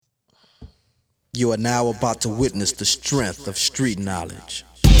You are now about to witness the strength of street knowledge.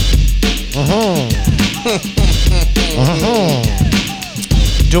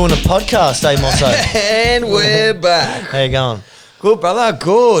 Doing a podcast, eh, Mosso? And we're back. How you going? Good, brother.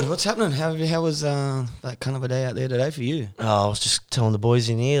 Good. What's happening? How was that kind of a day out there today for you? Oh, I was just telling the boys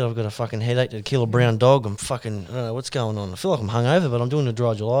in here I've got a fucking headache to kill a brown dog. I don't know what's going on. I feel like I'm hungover, but I'm doing a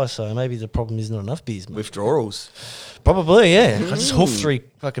dry July, so maybe the problem is not enough beers. Mate. Withdrawals. Probably, yeah. I just hoofed 3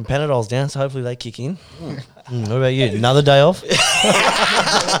 fucking Panadols down, so hopefully they kick in. What about you? Another day off?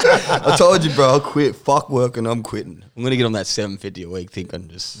 I told you, bro. I'll quit. Fuck work and I'm quitting. I'm gonna get on that $750 a week. Thinking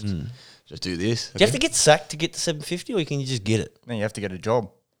just do this. Do you have to get sacked to get the 750, or can you just get it? Then you have to get a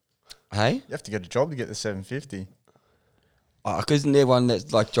job. Hey? You have to get a job to get the 750. Oh, isn't there one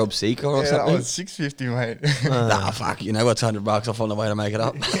that's like job seeker or Yeah, something? that was 650, mate. Nah, fuck. You know what's $100 off on the way to make it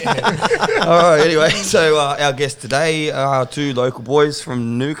up. All right. Anyway, so our guests today are 2 local boys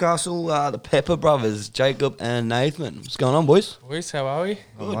from Newcastle, the Pepper brothers, Jacob and Nathan. What's going on, boys? Boys, how are we?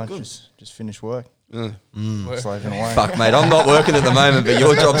 Good. Just finished work. Slaving away. Fuck, mate. I'm not working at the moment, but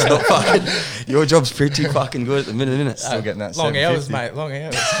your job's not fucking. Your job's pretty fucking good at the minute, isn't it? Still getting that Long hours, 750. mate. Long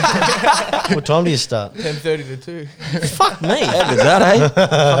hours. What time do you start? 10:30 to 2. Fuck me. How good's that, eh?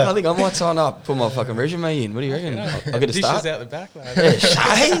 Fuck, I think I might sign up, put my fucking resume in. What do you reckon? I'll get a Dishes start. out the back, lad.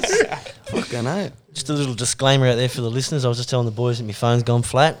 Shades? Fucking hell. Just a little disclaimer out there for the listeners. I was just telling the boys that my phone's gone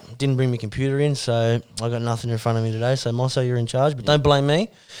flat. Didn't bring my computer in, so I got nothing in front of me today. So, Mosso, you're in charge, but don't blame me.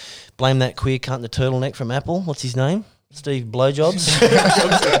 Blame that queer cunt in the turtleneck from Apple. What's his name? Steve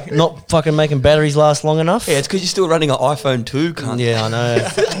Blowjobs. Not fucking making batteries last long enough. Yeah, it's because you're still running an iPhone 2, cunt. Yeah, I know.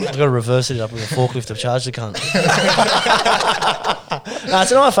 I've got to reverse it up with a forklift to charge the cunt. No,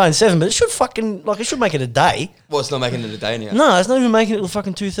 it's an iPhone 7, but it should fucking, it should make it a day. Well, it's not making it a day now. No, it's not even making it till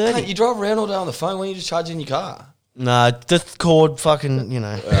fucking Cunt, 2:30. you drive around all day on the phone. Why don't you just charge it in your car? No, the cord fucking,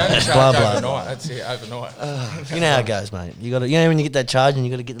 blah, Charge blah. overnight. That's it, overnight. You know how it goes, mate. You got to, when you get that charging, you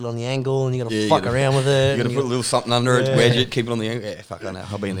got to get it on the angle, and you got to Yeah, you fuck gotta- around with it. You got to and put a little something under it, Yeah. wedge it, keep it on the end. Yeah, fuck, I know.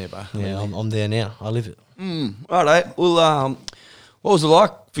 I'll be in there, bro. Yeah, I'm there now. I live it. All right. Well, what was it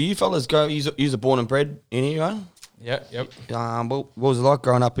like for you fellas? You're born and bred in here, right? Yep. What was it like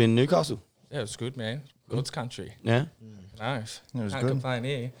growing up in Newcastle? Yeah, it was good, man. God's country. Yeah. Nice. It was Can't good. complain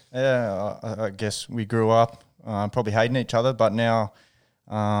here. Yeah, I guess we grew up probably hating each other, but now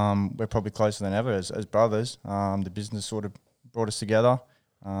we're probably closer than ever as brothers. The business sort of brought us together.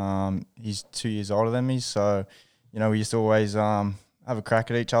 He's 2 years older than me, so, we used to always have a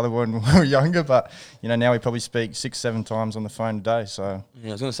crack at each other when we were younger, but, now we probably speak 6-7 times on the phone a day, so... Yeah,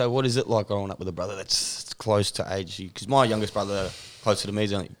 I was going to say, what is it like growing up with a brother that's close to age? Because my youngest brother, closer to me,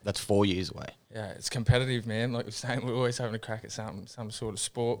 that's 4 years away. Yeah, it's competitive, man. Like we're saying, we're always having a crack at some sort of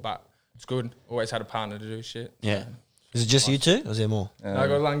sport, but it's good. Always had a partner to do shit. Yeah. Is it just you two, or is there more? No, I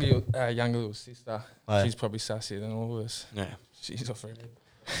got a younger little sister. Oh, yeah. She's probably sassier than all of us. Yeah. She's off her head.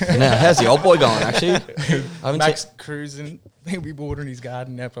 Now, how's the old boy going, actually? I haven't Max seen- cruising. He'll be watering his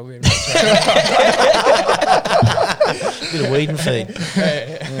garden now, probably. Bit of weed and feed.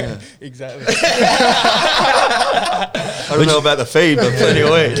 Exactly. I don't know about the feed, but plenty of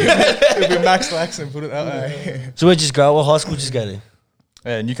weed. It'll be Max Laxon, put it that way. So where'd you just go? What high school did you go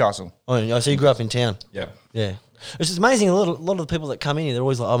to? Newcastle. Oh, so you grew up in town? Yeah. Yeah. It's just amazing. A lot of the people that come in here, they're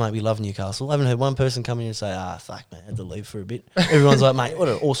always like, "Oh, mate, we love Newcastle." I haven't heard one person come in and say, "Fuck, man, I had to leave for a bit." Everyone's like, "Mate, what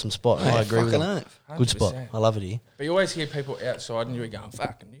an awesome spot." I agree with fucking them. oath. Good spot. 100%. I love it here. But you always hear people outside and you're going,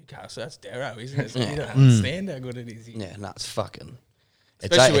 fucking Newcastle, that's Darrow, isn't it? So you don't understand how good it is here. Yeah, no, it's fucking...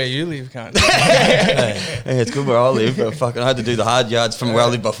 Especially where you live, cunt. Yeah, it's good where I live, but fucking I had to do the hard yards from where I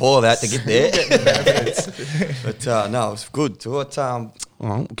lived before that to get there. But no, it's good. So what? All right,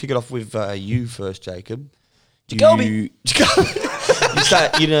 we'll kick it off with you first, Jacob. Jacoby.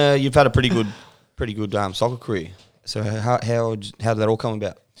 You've had a pretty good soccer career. So how did that all come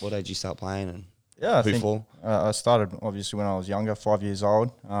about? What age did you start playing and Yeah, I who think for? I started obviously when I was younger, 5 years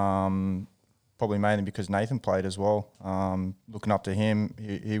old. Probably mainly because Nathan played as well. Looking up to him,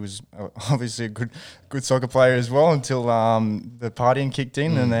 he was obviously a good soccer player as well until the partying kicked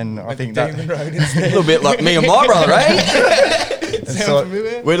in, and then I think that Demon Road A instead. little bit like me and my brother, eh? so-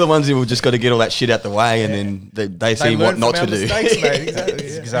 familiar? We're the ones who just got to get all that shit out the way, and then they see what learn not from to our do. mistakes, mate. Exactly.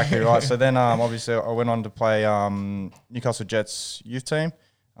 That's Yeah. exactly right. So then, obviously, I went on to play Newcastle Jets youth team.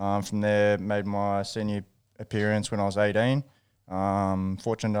 From there, made my senior appearance when I was 18.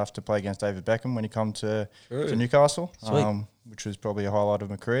 Fortunate enough to play against David Beckham when he come to Newcastle, which was probably a highlight of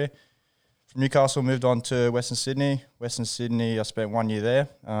my career. From Newcastle, moved on to Western Sydney. Western Sydney, I spent 1 year there.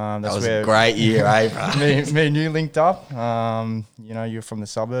 That That's was where a great year, eh, bro? me and you linked up. You're from the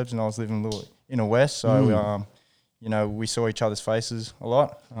suburbs, and I was living a little inner west, so we saw each other's faces a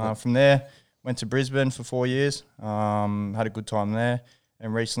lot. From there, went to Brisbane for 4 years, had a good time there,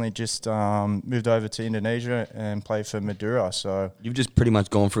 and recently just moved over to Indonesia and played for Madura. So, You've just pretty much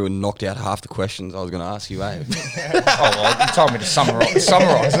gone through and knocked out half the questions I was going to ask you, eh? you told me to summarise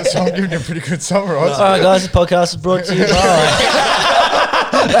it, so I'm giving you a pretty good summarise. All right, guys, the podcast is brought to you by...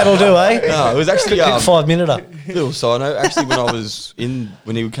 That'll do, eh? No, it was actually 5-minute. little side note. Actually,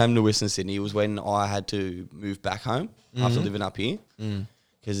 when he came to Western Sydney, it was when I had to move back home after living up here.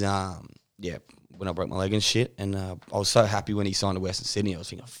 Because when I broke my leg and shit, and I was so happy when he signed to Western Sydney. I was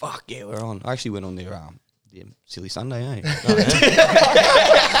thinking, fuck yeah, we're on. I actually went on their silly Sunday, eh?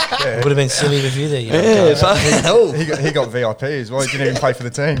 It would have been silly with you there. You know? Yeah, fuck hell. He got VIP as well. He didn't even play for the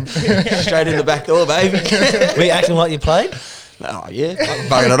team. Straight in the back door, baby. Were you acting like you played? Oh yeah,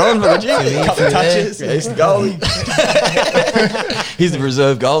 bugging it on, but Couple of touches. Yeah, he's the goalie. He's the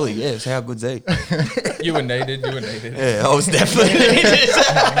reserve goalie. Yeah, so how good's he? You were needed. Yeah, I was definitely needed.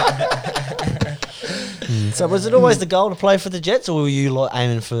 So was it always the goal to play for the Jets, or were you like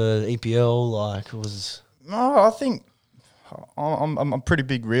aiming for EPL? Like was No, I think I'm a pretty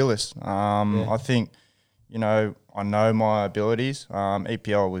big realist. I think, I know my abilities.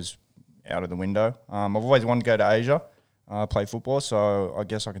 EPL was out of the window. I've always wanted to go to Asia, play football, so I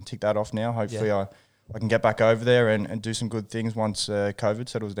guess I can tick that off now. Hopefully I can get back over there and do some good things once COVID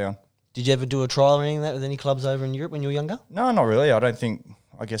settles down. Did you ever do a trial or anything like that with any clubs over in Europe when you were younger? No, not really.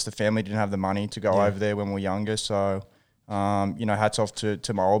 I guess the family didn't have the money to go over there when we were younger. So, hats off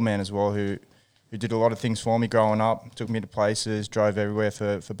to my old man as well, who did a lot of things for me growing up, took me to places, drove everywhere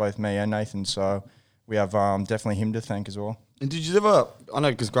for both me and Nathan. So we have definitely him to thank as well. And did you ever, I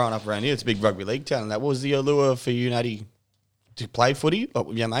know because growing up around here, it's a big rugby league town, and that was the allure for you, Natty, to play footy like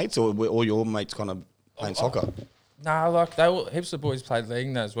with your mates, or were all your mates kind of playing soccer? Nah, heaps of boys played league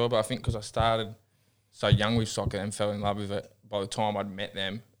and that as well, but I think because I started so young with soccer and fell in love with it, by the time I'd met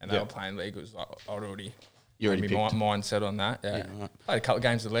them and they were playing league, it was like I'd already... You already my mind set on that. Yeah, right. Played a couple of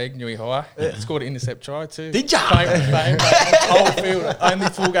games of league, Newey High. Scored an intercept try too. Did ya? Whole field, only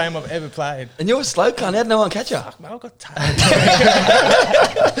full game I've ever played. And you're a slow cunt. How'd no one catch you? Fuck, mate, I got tagged.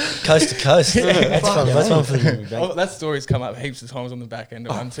 Coast to coast. That's fun. That's fun for you. Oh, that story's come up heaps of times on the back end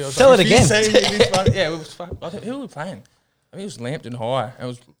of one too. Tell it again. Yeah, it was fun. Who were we playing? I think it was Lambton High.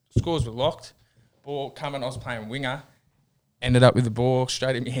 Scores were locked. Ball coming. I was playing winger. Ended up with the ball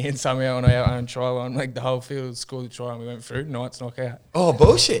straight in my hand somehow on our own try line. Like the whole field scored the try and we went through. Knights knockout. Oh,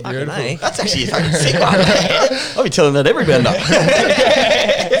 bullshit. Beautiful. That's actually a fucking sick one. I'll be telling that every bender.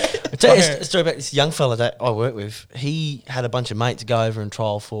 I'll tell you a story about this young fella that I work with. He had a bunch of mates go over and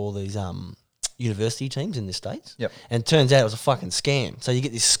trial for these university teams in the States. Yep. And it turns out it was a fucking scam. So you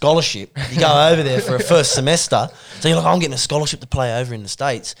get this scholarship. You go over there for a first semester. So you're like, I'm getting a scholarship to play over in the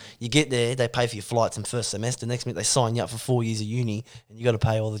States. You get there, they pay for your flights and first semester. Next minute, they sign you up for 4 years of uni and you got to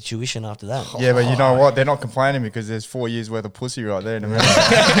pay all the tuition after that. Yeah, but you know what? They're not complaining because there's 4 years worth of pussy right there in America.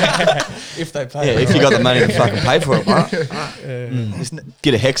 If they play. Yeah, if you got the money to fucking pay for it, mate. Just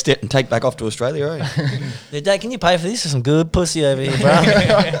get a hex debt and take back off to Australia, eh? Yeah, Dad, can you pay for this? There's some good pussy over here,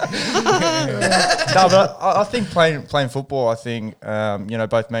 bro. No, but I think playing football, I think,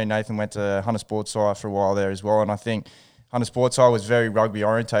 both me and Nathan went to Hunter Sports Side for a while there as well. And I think Hunter Sports Side was very rugby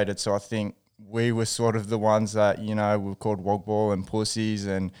orientated. So I think we were sort of the ones that, we were called wogball and pussies.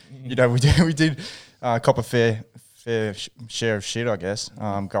 And, we did cop a fair share of shit, I guess,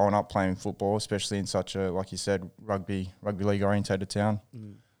 growing up playing football, especially in such a, like you said, rugby league orientated town.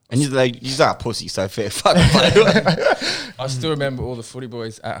 And you are pussy, so fair fucking play. I still remember all the footy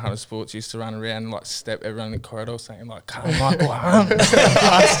boys at Hunter Sports used to run around and step everyone in the corridor saying come Michael Hunt.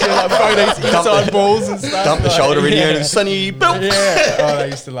 Throw these inside balls and stuff. Dump the shoulder in here and sunny boom. Yeah. Oh,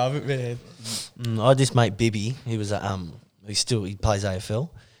 they used to love it, man. I had this mate Bibby. He was he plays AFL,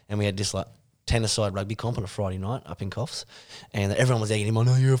 and we had this tennis-side rugby comp on a Friday night up in Coffs, and everyone was egging him on,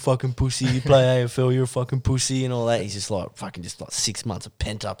 oh, you're a fucking pussy, you play AFL, you're a fucking pussy, and all that. He's just 6 months of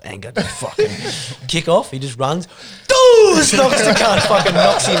pent-up anger to fucking kick off. He just runs, knocks the cunt, fucking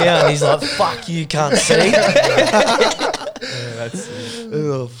knocks him out, and he's like, fuck you, can't see.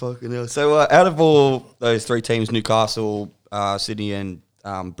 Oh, fucking hell. So out of all those three teams, Newcastle, Sydney and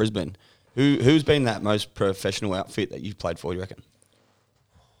Brisbane, who's been that most professional outfit that you've played for, you reckon?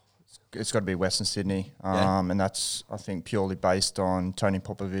 It's got to be Western Sydney, and that's, I think, purely based on Tony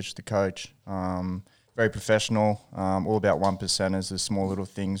Popovich, the coach. Very professional, all about 1%ers, the small little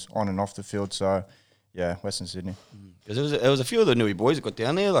things on and off the field. So, yeah, Western Sydney. Because there was a few of the Newey boys that got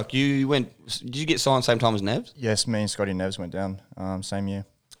down there. Like you went, did you get signed same time as Nevs? Yes, me and Scotty Nevs went down same year.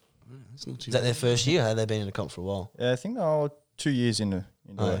 Is that their first year? Or had they been in the comp for a while? Yeah, I think they were 2 years into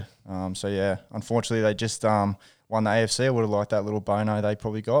it. So, yeah, unfortunately, they just won the AFC. I would have liked that little bono they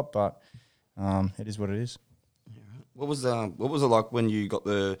probably got, but it is what it is. What was it like when you got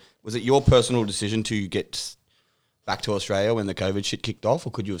was it your personal decision to get back to Australia when the COVID shit kicked off,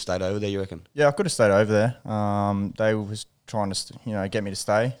 or could you have stayed over there, you reckon? Yeah, I could have stayed over there. They was trying to, get me to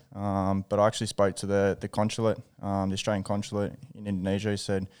stay. But I actually spoke to the consulate, the Australian consulate in Indonesia. He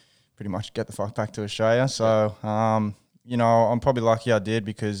said, pretty much get the fuck back to Australia. So, I'm probably lucky I did,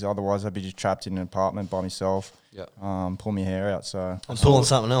 because otherwise I'd be just trapped in an apartment by myself. Yeah. Pull my hair out. So I'm pulling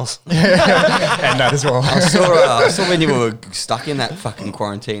something else. and that as well. I saw when you were stuck in that fucking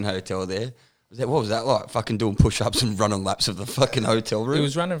quarantine hotel there. What was that like? Fucking doing push-ups and running laps of the fucking hotel room? He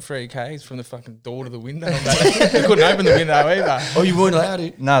was running 3Ks from the fucking door to the window. They couldn't open the window either. Oh, you weren't allowed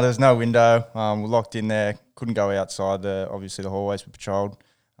to? No, there's no window. We're locked in there. Couldn't go outside. Obviously the hallways were patrolled.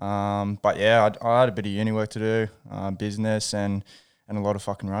 But yeah, I had a bit of uni work to do, business and a lot of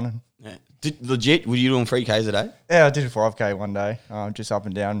fucking running. Yeah. Legit, were you doing 3Ks a day? Yeah, I did a 5K one day, just up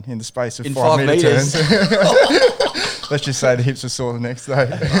and down in the space of In 5 5 metre metres? turns. Let's just say the hips were sore the next day.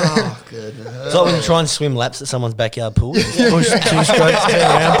 Oh, good. It's like when you try and swim laps at someone's backyard pool. Just push 2 strokes, turn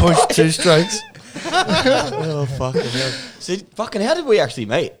around, push 2 strokes. Oh, fucking hell. So, fucking, how did we actually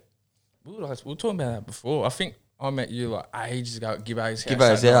meet? We were talking about that before. I think I met you like ages ago at Gibbo's house.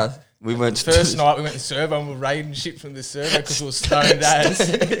 Gibbo's that house. night. We went First night we went to servo and we were raiding shit from the servo because we were stoned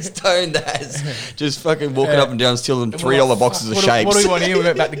as. Stoned as. Just fucking walking Yeah. up and down stealing And we're $3 like, boxes "Fuck, of what do- shapes. What do we want here? We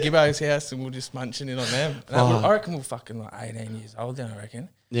went back to Gibbo's house and we were just munching in on them. And Oh. I reckon we were fucking like 18 years old then, I reckon.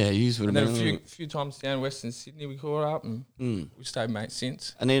 Yeah, you would And have then been. a few times down Western Sydney we caught up and we stayed mates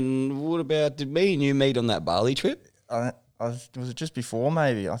since. And then what about, did me and you meet on that Bali trip? Was it just before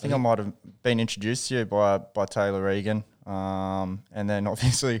maybe? I think I might have been introduced to you by Taylor Regan. And then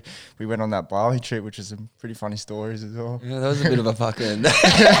obviously we went on that Bali trip, which is some pretty funny stories as well. Yeah, that was a bit of a fucking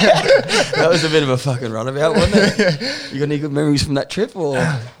that was a bit of a fucking runabout, wasn't it? You got any good memories from that trip, or?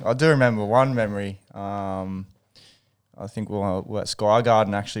 I do remember one memory. I think we were at Sky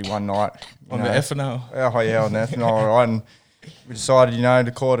Garden actually one night. On the ethanol. Oh yeah, on the ethanol, right? And we decided,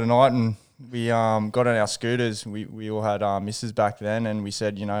 to call it a night, and we got on our scooters. We all had misses back then, and we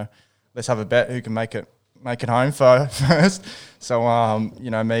said, let's have a bet who can make it home first. So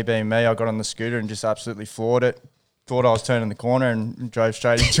me being me, I got on the scooter and just absolutely floored it. Thought I was turning the corner and drove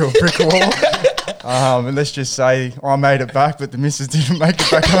straight into a brick wall. And let's just say I made it back, but the missus didn't make it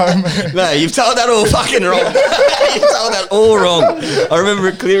back home. No, you've told that all fucking wrong. You've told that all wrong. I remember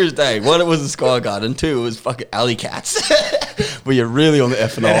it clear as day. One, it was the Sky Garden. Two, it was fucking alley cats. Where you're really on the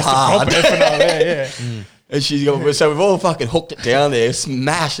ethanol hard. Ethanol there, yeah. And she's going, so we've all fucking hooked it down there,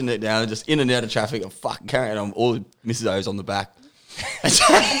 smashing it down, just in and out of traffic and fucking carrying on all the Mrs. O's on the back.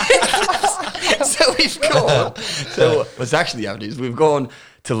 So we've gone. So what's actually happened is we've gone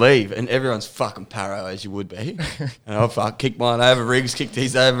to leave and everyone's fucking paro as you would be. And I kicked mine over, Riggs kicked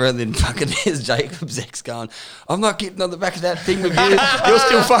his over, and then fucking there's Jacob's ex going, I'm not getting on the back of that thing with you. You're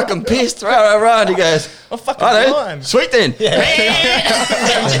still fucking pissed. Right. And he goes, I'm fucking "I know. fine." Sweet then.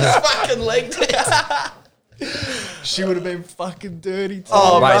 Just fucking legged it. She would have been fucking dirty too.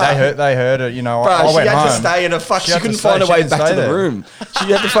 Oh, Mate, they heard it. Bro, I she went had home. to stay in a fuck. She had to couldn't stay. find a She way didn't back to stay the there. room.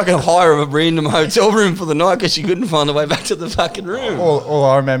 She had to fucking hire a random hotel room for the night because she couldn't find a way back to the fucking room. All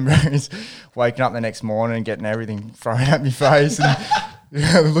I remember is waking up the next morning and getting everything thrown at my face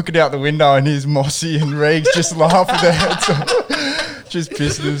and looking out the window and here's Mossy and Reeves just laughing their heads off, just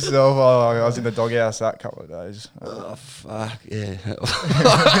pissing himself. Oh, I was in the doghouse that couple of days. Oh, fuck, yeah.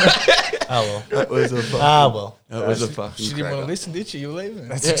 Oh, well. That was a fucking, Well. that was a fucking She didn't want to cracker. listen, did she? You were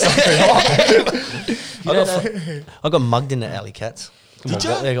leaving. I got mugged in the alley cats. Did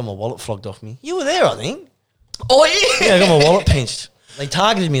I ya? got my wallet flogged off me. You were there, I think. Oh, yeah. Yeah, I got my wallet pinched. They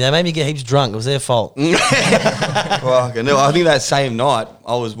targeted me. They made me get heaps drunk. It was their fault. Fucking no, I think that same night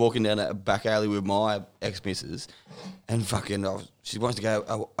I was walking down that back alley with my ex-missus and fucking she wants to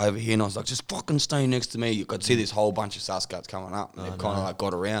go over here and I was like, just fucking stay next to me. You could see this whole bunch of Suscats coming up and they've kind of like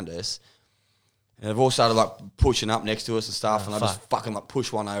got around us. And they've all started like pushing up next to us and stuff and I just fucking like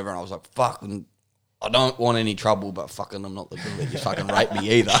pushed one over and I was like, fuck, and I don't want any trouble, but fucking I'm not going to let you fucking rape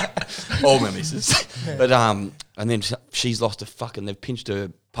me either. All my missus. But and then she's lost they've pinched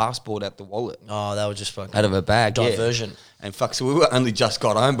her passport out the wallet. Oh, they were just fucking Out of her bag, yeah. diversion. And fuck, so we were only just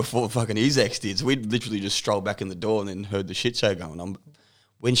got home before fucking his ex did. So we'd literally just strolled back in the door and then heard the shit show going on.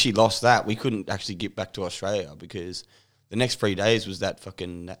 When she lost that, we couldn't actually get back to Australia because the next 3 days was that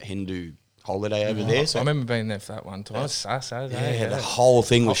Hindu holiday over there. So I remember being there for that one time. It was Saturday. yeah, the whole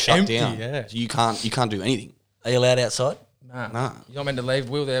thing was shut Empty, down. yeah. So you can't do anything. Are you allowed outside? Nah. You're not meant to leave.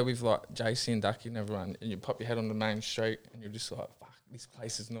 We were there with like JC and Ducky and everyone, and you pop your head on the main street and you're just like, fuck, this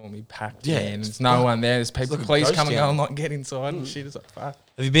place is normally packed. Yeah, Man. There's no one there. There's people, like a police ghost come and go town. and like get inside and shit. It's like fuck.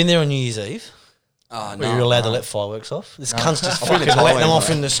 Have you been there on New Year's Eve? Oh, Where you're allowed to let fireworks off? This cunt's just fucking Thailand, letting them off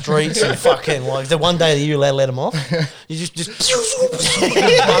bro. in the streets and fucking like the one day that you're allowed to let them off. You just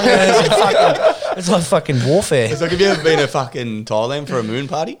it's like fucking warfare. It's like, have you ever been to fucking Thailand for a moon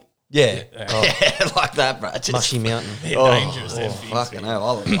party? Yeah. Yeah, like that, bro. Just, Mushy Mountain. Dangerous. They're fucking hell.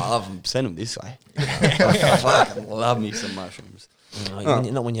 I love them. Send them this way. I fucking love me some mushrooms.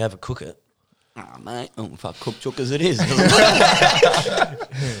 Not when you overcook it. Oh, mate. Oh, fuck, cook chook as it is.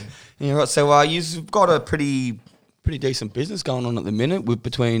 Yeah, right. So you've got a pretty decent business going on at the minute with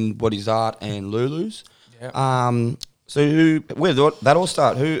between What Is Art and Lulu's. Yeah. So where did that all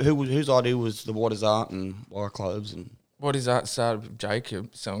start? Whose idea was the What Is Art and why clothes and What Is That started with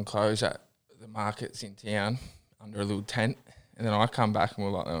Jacob selling clothes at the markets in town under a little tent. And then I come back and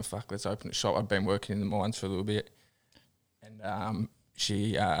we're like, oh, fuck, let's open a shop. I've been working in the mines for a little bit. And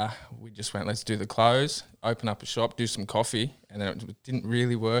we just went, let's do the clothes, open up a shop, do some coffee. And then it didn't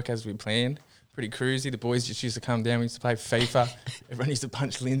really work as we planned. Pretty cruisy. The boys just used to come down. We used to play FIFA. Everyone used to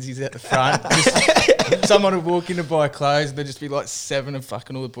punch Lindsay's out the front. Someone would walk in to buy clothes and there'd just be like 7 of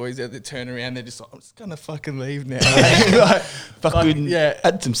fucking all the boys out there turn around. They're just like, I'm just going to fucking leave now. Like, fucking yeah.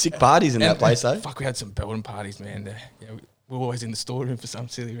 had some sick parties in that place though. Fuck, we had some Belgian parties, man. We were always in the storeroom for some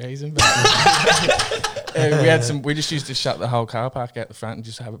silly reason. But we just used to shut the whole car park out the front and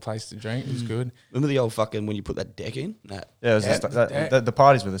just have a place to drink. It was good. Remember the old fucking when you put that deck in? That Yeah, it was the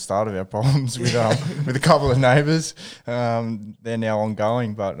parties were the start of our problems with with a couple of neighbours. They're now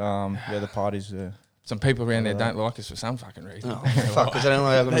ongoing, but the parties were. Some people around there don't like us for some fucking reason. fuck, because they don't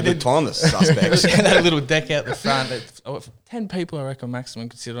know having a good time. The suspects. They had a little deck out the front. 10 people, I reckon, maximum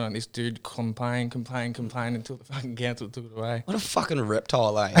considered on this dude complain until the fucking council took it away. What a fucking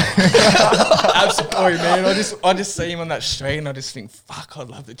reptile, eh? Absolutely, man. I just see him on that street and I just think, fuck, I'd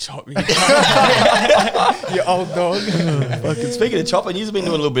love to chop you. You old dog. Fucking speaking of chopping, you've been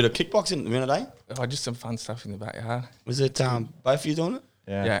doing a little bit of kickboxing at the minute, eh? Oh, just some fun stuff in the backyard. Was it both of you doing it?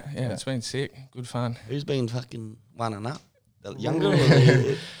 Yeah, it's been sick. Good fun. Who's been fucking one and up? The younger or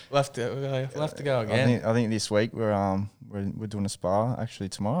the We'll have to go again. I think this week we're doing a spa actually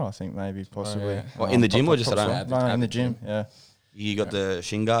tomorrow. I think maybe possibly. yeah. What, in the gym or just at home? No, in the gym. Yeah. You got the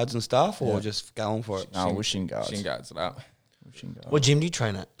shin guards and stuff, or just going for it? No, wishing guards. Shin guards it up. Wishing guards. What gym do you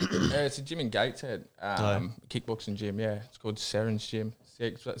train at? Yeah, it's a gym in Gateshead. Kickboxing gym, yeah. It's called Seren's Gym.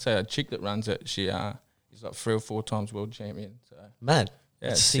 So a chick that runs it, she is like 3 or 4 times world champion. So Mad. yeah,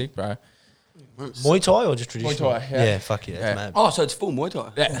 That's it's sick, bro. Muay Thai or just traditional? Thai, yeah. Yeah, fuck yeah, that's Yeah. mad. Oh, so it's full Muay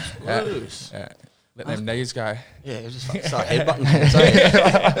Thai. Yeah. Let them knees go. Yeah, just like start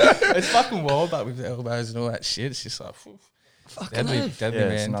headbutting. It's fucking wild, but with the elbows and all that shit, it's just like deadly, Yeah,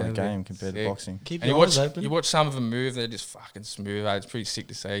 man. it's another deadly. game compared to Sick. boxing. Keep And your you eyes open. watch some of them move, they're just fucking smooth. It's pretty sick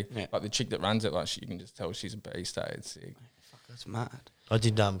to see. Yeah. Like the chick that runs it, like you can just tell she's a beast. It's sick. That's mad. I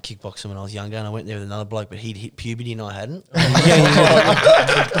did kickboxing when I was younger, and I went there with another bloke, but he'd hit puberty and I hadn't.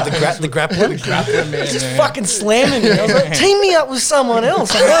 The grappling. Just fucking slamming me. I was like, team me up with someone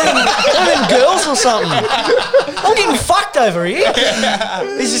else. Like, one of them girls or something. I'm getting fucked over here.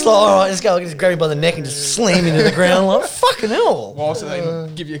 He's just like, all right, let's go. I just grab him by the neck and just slam him to the ground. Like, fucking hell. Well, so they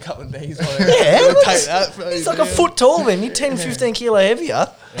give you a couple of knees. Like, Yeah, take that. he's like a foot tall, man. You're 10, 15 kilo heavier.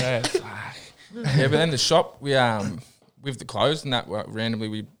 Yeah, fuck. Yeah, but then the shop, we with the clothes and that, randomly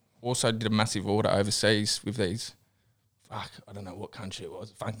we also did a massive order overseas with these. Fuck, I don't know what country it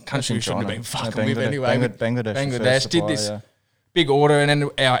was. Fucking country we shouldn't have been fucking with anyway. Bangladesh Did this big order, and then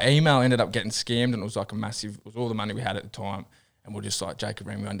our email ended up getting scammed, and it was like it was all the money we had at the time. And we're just like, Jacob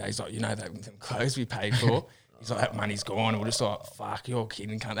rang me one day, he's like, you know, them clothes we paid for? He's like, that money's gone. And we're just like, fuck, you're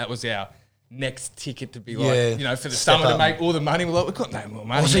kidding, cunt. That was our next ticket to be like, Yeah. you know, for the Step summer to up. make all the money. We're like, we've got no more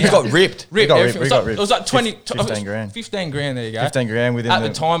money. So you got ripped. Ripped. got Everything. ripped, we got It was like 20, 15 grand. 15 grand, there you go. 15 grand within At the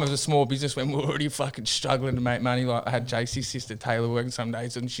time, it was a small business when we were already fucking struggling to make money. Like I had JC's sister Taylor working some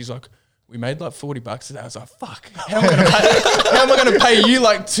days, and she's like, we made like $40 today. I was like, fuck, how am I going to pay you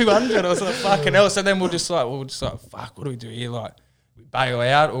like 200? I was like, fucking hell. So then we're just like, fuck, what do we do here? Like, we bail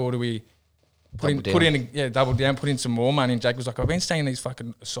out, or do we put in some more money? And Jake was like, I've been staying in these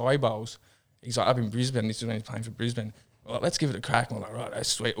fucking acai bowls. He's like, up in Brisbane. This is when he's playing for Brisbane. We're like, let's give it a crack. And we're like, right, that's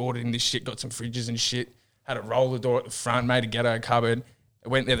sweet. Ordered in this shit, got some fridges and shit. Had a roller door at the front, made a ghetto cupboard. I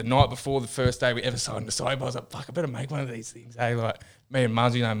went there the night before the first day we ever sold an acai bowl. I was like, fuck, I better make one of these things, eh? Like, me and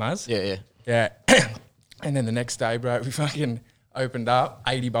Muzz, you know Muzz? Yeah. And then the next day, bro, we fucking opened up.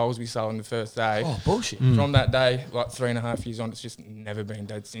 80 bowls we sold on the first day. Oh, bullshit. From that day, like 3.5 years on, it's just never been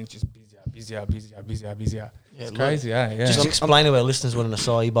dead since. Just busier. It's crazy, yeah. Just explain to our listeners what an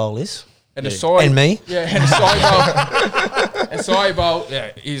acai bowl is. And acai, And me. Yeah, and acai bowl. acai bowl,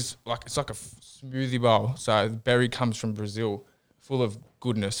 is like it's like a smoothie bowl. So the berry comes from Brazil, full of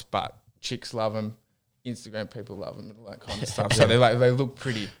goodness, but chicks love them, Instagram people love them, and all that kind of stuff. So they look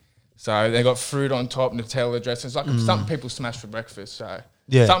pretty. So they got fruit on top, Nutella dressing. It's like something people smash for breakfast. So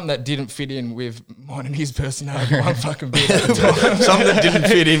something that didn't fit in with mine and his personality one fucking bit. Something that didn't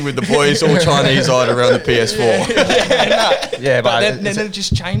fit in with the boys all Chinese eyed around the PS4. Yeah, But then it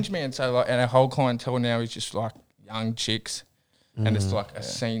just changed, man. So like, and our whole clientele now is just like young chicks, and it's like a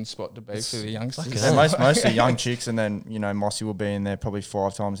scene spot to be for the youngsters. Yeah, mostly young chicks, and then Mossy will be in there probably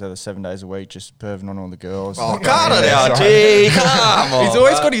 5 times out of 7 days a week, just perving on all the girls. Oh, cut it out, G. Come on. He's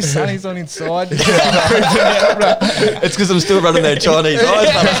always got his sunnies on inside. It's because I'm still running their Chinese eyes.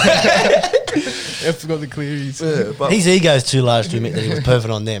 I forgot the clearies. His ego's too large to admit that he was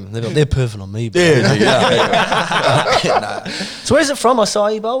perfect on them. They're perfect on me. Bro. So where's it from?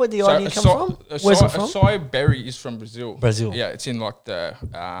 Acai bowl? Where'd the idea come from? Where's it from? Acai berry is from Brazil. Brazil. Yeah, it's in like the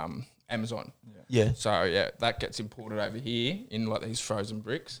Amazon. Yeah. So yeah, that gets imported over here in like these frozen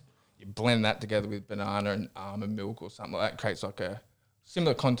bricks. You blend that together with banana and almond milk or something like that. Creates like a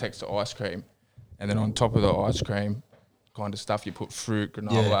similar context to ice cream. And then on top of the ice cream kind of stuff, you put fruit,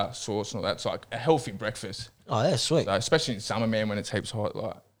 granola, sauce and all that. It's like a healthy breakfast. Oh, that's sweet. So especially in summer, man, when it's heaps hot.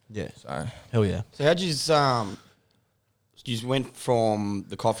 Like, Yeah. so Hell yeah. So how'd you went from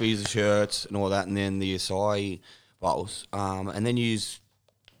the coffees, the shirts and all that, and then the acai bowls, and then you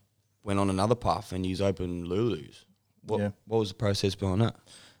went on another path and you opened Lulu's. What was the process behind that?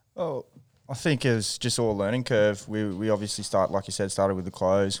 Well, I think it was just all a learning curve. We obviously like you said, started with the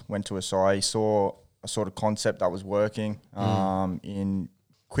clothes, went to acai, saw a sort of concept that was working in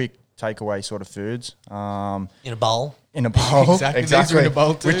quick takeaway sort of foods. In a bowl. In a bowl, Exactly. These were in a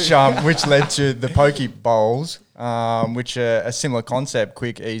bowl too. which led to the poke bowls, which are a similar concept: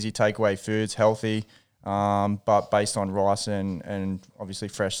 quick, easy takeaway foods, healthy, but based on rice and obviously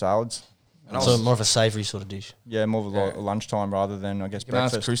fresh salads. So more of a savoury sort of dish. Yeah, more of a lunchtime rather than I guess you can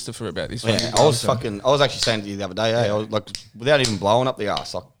ask breakfast. Christopher about this. Yeah, I was actually saying to you the other day, I was like, without even blowing up the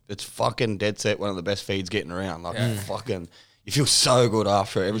ass, like it's fucking dead set one of the best feeds getting around. Like fucking, you feel so good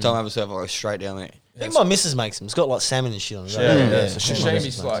after it. Every time I have a serve, I go straight down there. I think my missus makes them. It's got like salmon and shit on it. Right? Yeah. So she's my Sashimi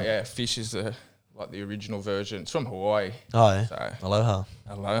missus is makes like, them. fish is the original version. It's from Hawaii. Oh, yeah. So Aloha.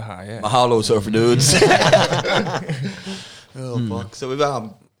 aloha, yeah. Mahalo, surfer dudes. Oh fuck! So with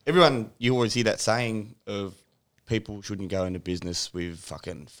everyone, you always hear that saying of people shouldn't go into business with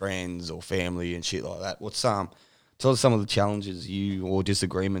fucking friends or family and shit like that. What's tell us some of the challenges or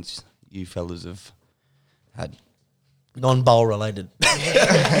disagreements you fellas have had. Non-bowl related.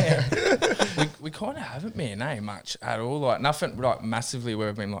 We kind of haven't, man, much at all. Like nothing like massively where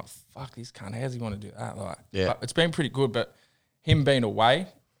we've been like, fuck this cunt, how's he want to do that? Like, Yeah. it's been pretty good, but him being away,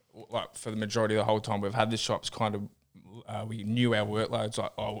 like for the majority of the whole time we've had the shops kind of, we knew our workloads.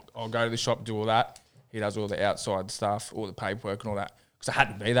 Like, I'll go to the shop, do all that. He does all the outside stuff, all the paperwork and all that. Because it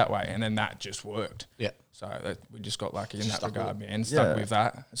had to be that way, and then that just worked. Yeah. So we just got lucky in that regard, man. Stuck with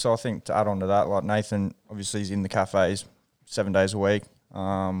that. So I think to add on to that, like Nathan obviously is in the cafes 7 days a week,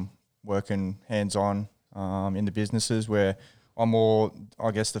 working hands-on in the businesses where I'm more,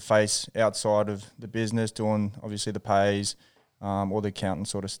 I guess, the face outside of the business, doing obviously the pays, all the accountant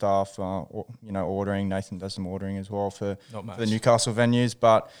sort of stuff, ordering. Nathan does some ordering as well for the Newcastle venues,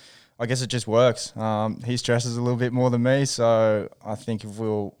 but I guess it just works. He stresses a little bit more than me, so I think if we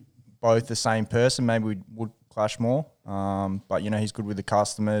were both the same person, maybe we would clash more. But he's good with the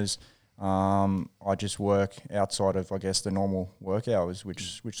customers. I just work outside of, I guess, the normal work hours,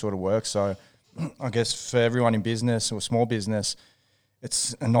 which sort of works. So I guess for everyone in business or small business,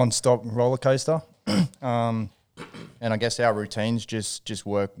 it's a non-stop roller coaster. And I guess our routines just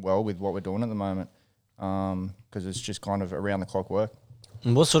work well with what we're doing at the moment, because it's just kind of around the clock work.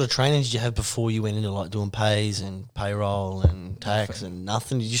 And what sort of training did you have before you went into like doing pays and payroll and tax and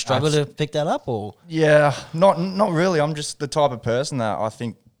nothing? Did you struggle to pick that up or? Yeah, not really. I'm just the type of person that I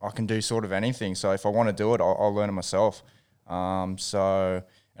think I can do sort of anything. So if I want to do it, I'll learn it myself. And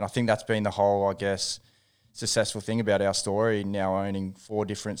I think that's been the whole, I guess, successful thing about our story now owning 4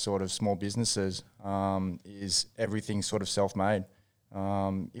 different sort of small businesses, is everything sort of self-made.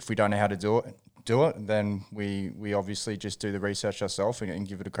 If we don't know how to do it, then we obviously just do the research ourselves and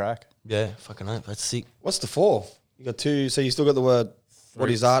give it a crack. Yeah, fucking hope. That's sick. What's the 4? You got 2, so you still got the word. What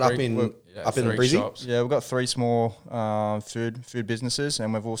is that up in Brizzy? Shops. Yeah, we've got 3 small food businesses,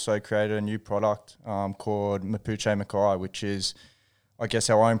 and we've also created a new product called Mapuche Mackay, which is, I guess,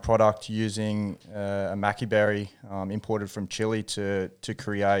 our own product using a maqui berry imported from Chile to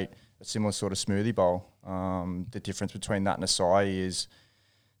create a similar sort of smoothie bowl. The difference between that and acai is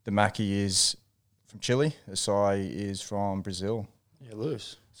the maqui is from Chile. Asai is from Brazil. Yeah,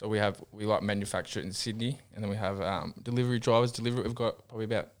 loose. So we like manufacture it in Sydney, and then we have delivery drivers deliver it. We've got probably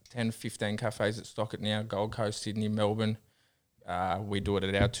about 10, 15 cafes that stock it now. Gold Coast, Sydney, Melbourne. We do it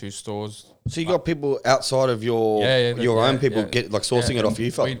at our 2 stores. So you got people outside of your own people get like sourcing it off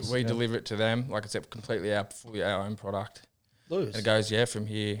you folks. We deliver it to them. Like I said, completely fully our own product. Loose. And it goes from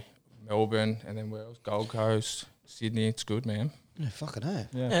here, Melbourne, and then where else? Gold Coast, Sydney. It's good, man. Yeah, fucking hell.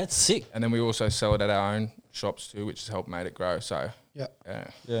 Yeah, it's sick. And then we also sell it at our own shops too, which has helped made it grow. So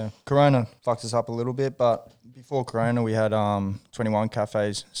Yeah, Corona fucked us up a little bit, but before Corona we had 21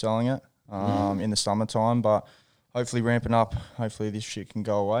 cafes selling it in the summertime, but hopefully ramping up. Hopefully this shit can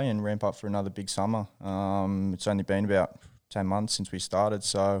go away and ramp up for another big summer. It's only been about 10 months since we started,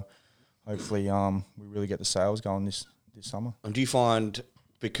 so hopefully we really get the sales going this summer. And do you find,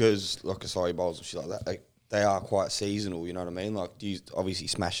 because like acai bowls and shit like that, they are quite seasonal, you know what I mean? Like, do you obviously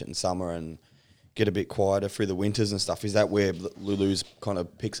smash it in summer and get a bit quieter through the winters and stuff? Is that where Lulu's kind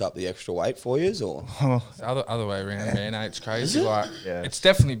of picks up the extra weight for you, or? it's the other way around, man. It's crazy. It's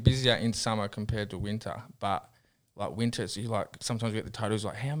definitely busier in summer compared to winter, but like winter, so you like sometimes we get the totals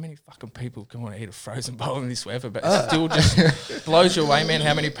like, how many fucking people can want to eat a frozen bowl in this weather? But it still just blows you away, man.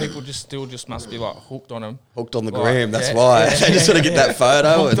 How many people just must be like hooked on them, Hooked on the gram. That's why they just sort of get that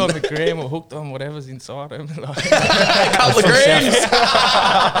photo. Hooked on the gram or hooked on whatever's inside them. Like, a couple of grams.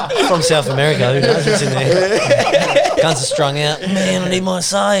 From South America, who knows what's in there? Guns are strung out. Man, I need my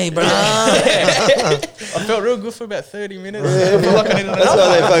acai, bro. I felt real good for about 30 minutes. I feel like I needed That's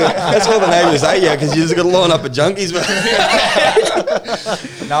why that's why the name is yeah, because you just got to line up at junkies, man.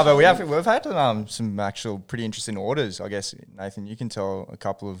 No, but we've had some actual pretty interesting orders. I guess, Nathan, you can tell a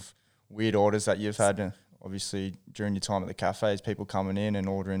couple of weird orders that you've had. Obviously, during your time at the cafes, people coming in and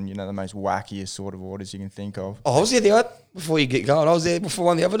ordering, the most wackiest sort of orders you can think of. Oh, I was there before you get going. I was there before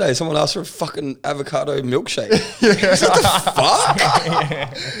one the other day. Someone asked for a fucking avocado milkshake. What the fuck?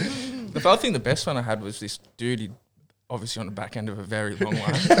 I think the best one I had was this dude. He obviously on the back end of a very long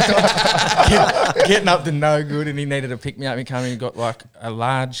one, getting up to no good, and he needed to pick me up. He came and he got like a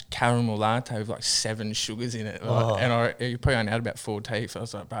large caramel latte with like 7 sugars in it, and he probably only had about 4 teeth. I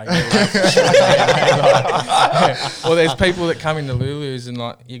was like, bro, or there's people that come into Lulu's and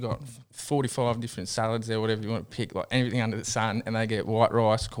like you got 45 different salads there, whatever you want to pick, like anything under the sun, and they get white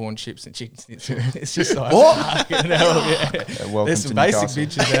rice, corn chips, and chicken schnitzel. It's just like, what? There's some basic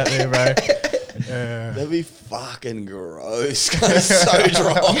bitches out there, bro. That'd be fucking gross. So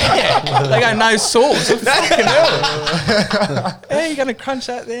dry. They got no sauce. Fucking hell. How are you going to crunch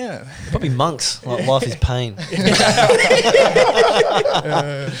that down? Probably monks. Like life is pain.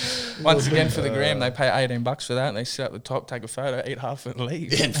 Once again, for the gram, they pay $18 for that, and they sit at the top, take a photo, eat half it, and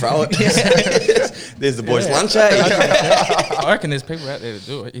leave. And throw it. There's the boys' lunch, eh? I reckon there's people out there to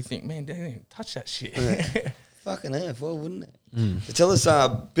do it. You think, man, they didn't even touch that shit. Fucking hell, why wouldn't it? So tell us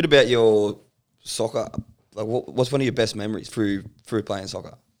a bit about your soccer. Like, what's one of your best memories through playing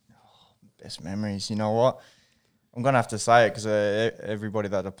soccer? Best memories, you know what? I'm going to have to say it because everybody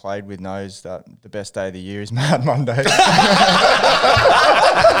that I played with knows that the best day of the year is Mad Monday.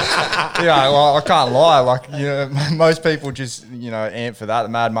 Well, I can't lie. Like, most people just, amp for that, the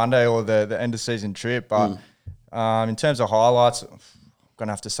Mad Monday or the end of season trip. But in terms of highlights, I'm going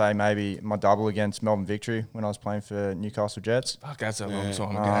to have to say maybe my double against Melbourne Victory when I was playing for Newcastle Jets. Fuck, that's a long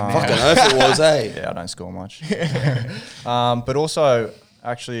time ago. Fucking oath it was, eh? Yeah, I don't score much. But also,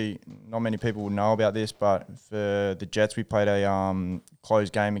 actually, not many people would know about this, but for the Jets, we played a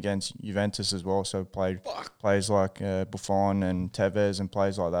closed game against Juventus as well. So played players like Buffon and Tevez and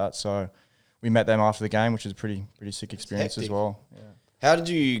players like that. So we met them after the game, which is a pretty sick experience as well. Yeah. How did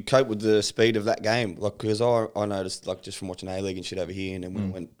you cope with the speed of that game? Like, because I noticed, like, just from watching A-League and shit over here, and then when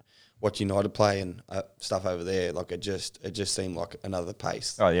we went watch United play and stuff over there, like, it just seemed like another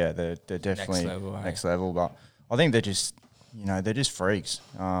pace. Oh yeah, they're definitely next level. But I think they're just freaks.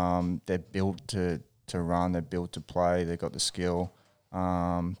 They're built to run. They're built to play. They've got the skill.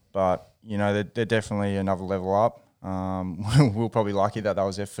 But they're definitely another level up. We're probably lucky that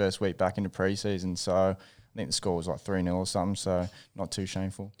was their first week back into preseason. So I think the score was like 3-0 or something. So not too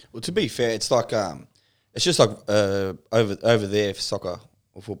shameful. Well, to be fair, it's like it's just like over there for soccer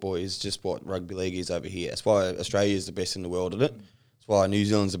or football is just what rugby league is over here. That's why Australia is the best in the world at it. That's why New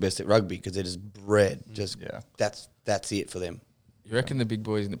Zealand's the best at rugby, because it is bred. That's it for them. You reckon the big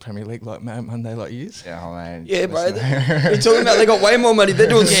boys in the Premier League like Mad Monday like yous? Yeah, man. Yeah, bro. You're talking about they got way more money. They're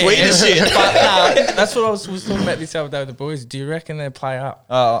doing Swedish shit. But that's what I was talking about this other day with the boys. Do you reckon they play up?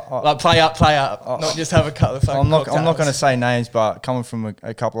 Play up, not just have a couple of fucking cocktails. I'm not going to say names, but coming from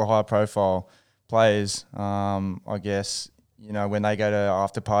a couple of high-profile players, I guess, when they go to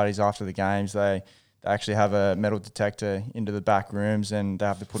after parties after the games, they they actually have a metal detector into the back rooms, and they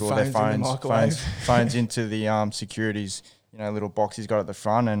have to put all their Phones in the microwave. phones into the securities, little box he's got at the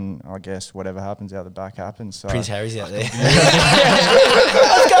front, and I guess whatever happens out the back happens. So Prince Harry's out there.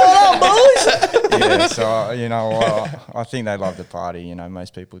 yeah, so I think they love the party.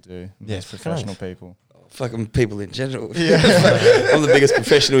 Most people do. Yeah, Most professional people. Fucking people in general. Yeah. I'm the biggest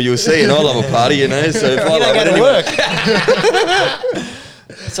professional you'll see, and I love a party, So if I You love don't it go to anyway. work.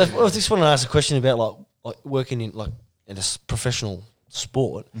 So I just want to ask a question about like working in in a professional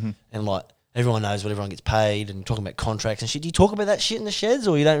sport, and everyone knows what everyone gets paid, and talking about contracts and shit. Do you talk about that shit in the sheds,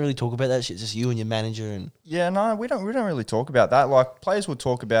 or you don't really talk about that shit? It's just you and your manager and. Yeah, no, we don't really talk about that. Like, players will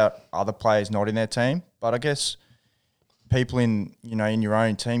talk about other players not in their team, but I guess people in in your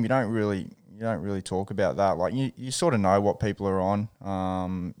own team, you don't really talk about that. Like, you sort of know what people are on.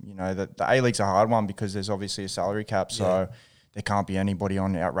 The A-League's a hard one because there's obviously a salary cap, so there can't be anybody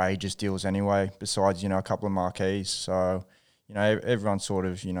on outrageous deals anyway, besides, a couple of marquees. So, everyone's sort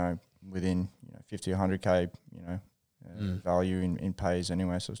of, within 50 or 100K, value in pays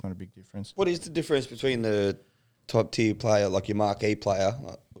anyway, so it's not a big difference. What is the difference between the top tier player, like your marquee player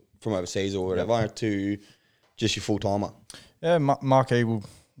from overseas or whatever, to just your full-timer? Yeah, marquee will,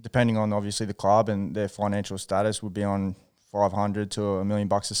 depending on obviously the club and their financial status, would be on 500 to $1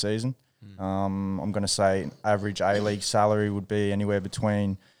 million a season. I'm going to say average A-League salary would be anywhere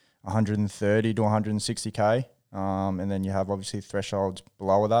between 130 to 160K. And then you have obviously thresholds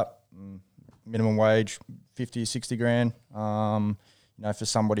below that. Minimum wage, 50, 60 grand. For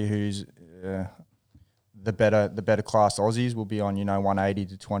somebody who's the better class Aussies will be on, 180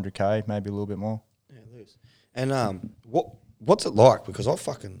 to 200K, maybe a little bit more. Yeah, loose. And what's it like? Because I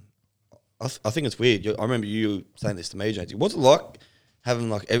think it's weird. I remember you saying this to me, JT. What's it like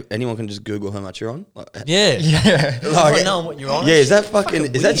having anyone can just Google how much you're on? Yeah. Like, knowing what you're on. Yeah, is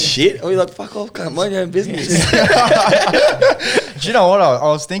that shit? Or are you like, fuck off, can't mind your own business? Do you know what? I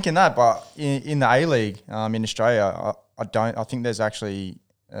was thinking that, but in the A-League in Australia, I think there's actually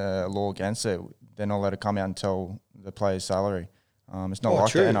a law against it. They're not allowed to come out and tell the player's salary. It's not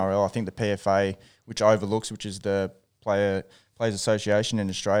like true. the NRL. I think the PFA, which is the Players Association in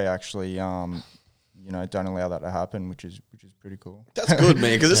Australia, actually, don't allow that to happen, which is pretty cool. That's good,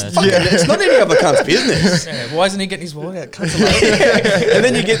 man, because it's not any other cunt's business. Yeah, why isn't he getting his wallet out? And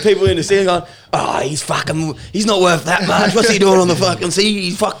then you get people in the scene going, he's not worth that much. What's he doing on the fucking sea?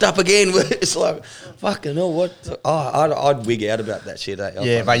 He's fucked up again. It's like, fucking hell, what? I'd wig out about that shit.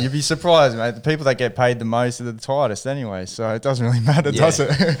 Yeah, but you'd be surprised, mate. The people that get paid the most are the tightest anyway, so it doesn't really matter, does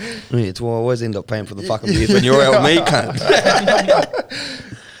it? Yeah, it's why I always end up paying for the fucking beers when you're out with me, cunt.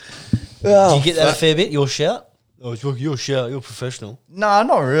 Do you get that a fair bit? Your shout? Oh, it's your shout. You're professional. No,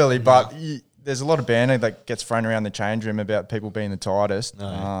 not really. But there's a lot of banter that gets thrown around the change room about people being the tightest.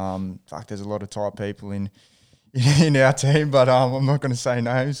 Oh. There's a lot of tight people in our team, but I'm not going to say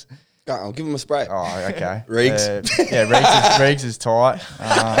names. I'll give him a spray. Oh, okay. Reegs. Reegs is tight.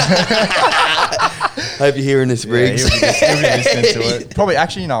 Hope you're hearing this, Reegs. He'll be listening to it. Probably,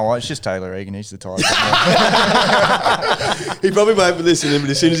 actually, you know what? It's just Taylor Egan. He's the tightest. He probably won't be listening, but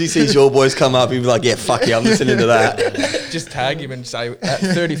as soon as he sees your boys come up, he'll be like, yeah, fuck yeah, I'm listening to that. Just tag him and say, at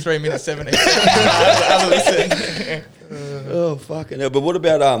 33 minutes 17 have a listen. Oh, fucking hell. But what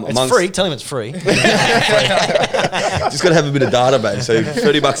about It's free. Tell him it's free. Just got to have a bit of database. So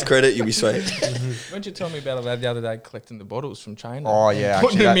 $30 credit, you'll be sweet. Weren't you telling me about a lad the other day collecting the bottles from China? Oh, yeah.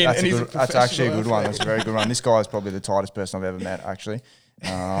 Putting Actually, them in, that's actually a good one. That's a very good one. This guy is probably the tightest person I've ever met, actually.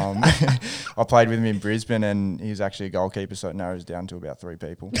 I played with him in Brisbane, and he's actually a goalkeeper, so it narrows down to about 3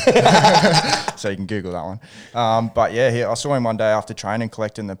 people. So you can Google that one. But yeah, I saw him one day after training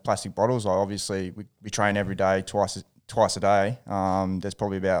collecting the plastic bottles. Obviously, we train every day, twice a day. There's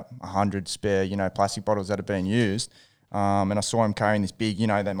probably about 100 spare, plastic bottles that are being used. And I saw him carrying this big,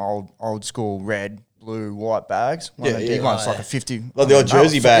 them old school red, blue, white bags. One of the big ones, like a 50. Like the old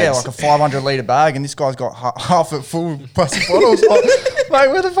jersey bags. Yeah, like a 500 litre bag. And this guy's got half it full of plastic bottles. Like, mate,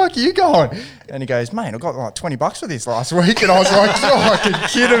 where the fuck are you going? And he goes, mate, I got like $20 for this last week. And I was like, oh, you're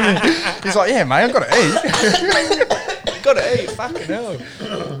kidding me. He's like, yeah, mate, I've got to eat. Got to eat, fucking hell.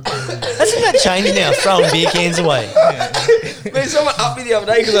 Hasn't that changed now? Throwing beer cans away. Man, someone upped me the other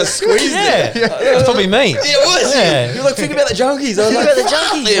day because I squeezed it. It's probably me. Yeah, it was. Yeah. You're like, think about the junkies. I was Think like, about the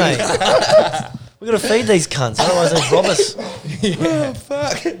junkies, mate. We've got to feed these cunts, otherwise they rob us. oh,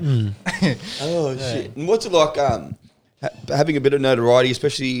 fuck. Oh, shit. And what's it like having a bit of notoriety,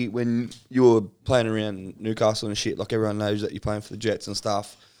 especially when you were playing around Newcastle and shit? Like, everyone knows that you're playing for the Jets and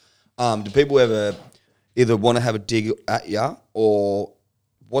stuff. Do people ever either want to have a dig at you, or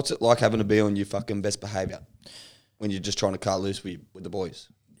what's it like having to be on your fucking best behaviour when you're just trying to cut loose with the boys?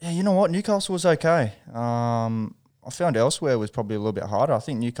 Yeah, you know what? Newcastle was okay. I found elsewhere was probably a little bit harder. I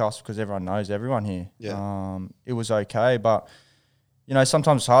think Newcastle, because everyone knows everyone here. Yeah. It was okay, but you know,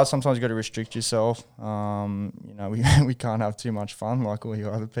 sometimes it's hard. Sometimes you got to restrict yourself. You know, we can't have too much fun like all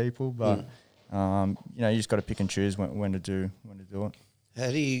your other people, but you know, you just got to pick and choose when to do it. How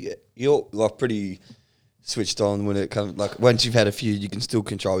do you're like pretty switched on when it comes, like once you've had a few, you can still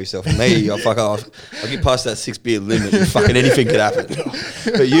control yourself. And me, I'll get past that 6 beer limit and fucking anything could happen.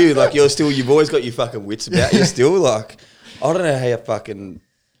 But you, like you've always got your fucking wits about you still. Like, I don't know how you fucking,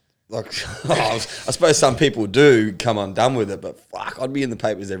 like, I suppose some people do come undone with it, but fuck, I'd be in the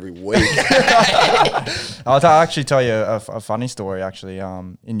papers every week. I'll actually tell you a funny story actually.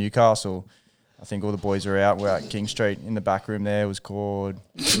 In Newcastle, I think all the boys were out. We're at King Street in the back room there. It was called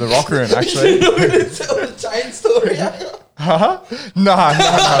the Rock Room, actually. You're going to tell the chain story. Huh? No.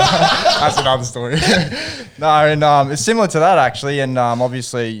 That's another story. No, and it's similar to that actually. And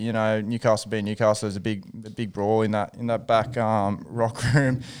obviously, you know, Newcastle being Newcastle, there's a big brawl in that back Rock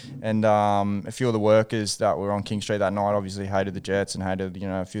Room, and a few of the workers that were on King Street that night obviously hated the Jets and hated, you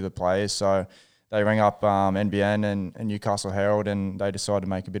know, a few of the players. So they rang up NBN and Newcastle Herald, and they decided to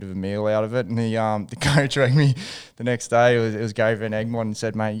make a bit of a meal out of it. And the coach rang me the next day. It was Gary Van Egmond, and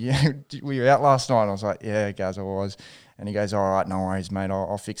said, "Mate, yeah, were you out last night?" And I was like, "Yeah, Gaz, I was." And he goes, "All right, no worries, mate.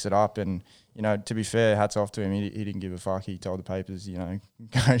 I'll fix it up." And you know, to be fair, hats off to him. He didn't give a fuck. He told the papers, you know,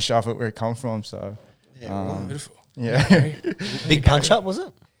 go and shove it where it come from. So Beautiful. yeah, Big punch up, was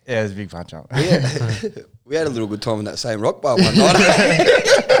it? yeah, it was a big punch up. We had a little good time in that same rock bar one night.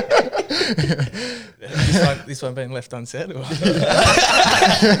 This one being left unsaid? Or? No, you can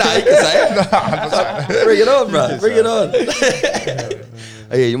say it. Bring it on, bro. Bring it on.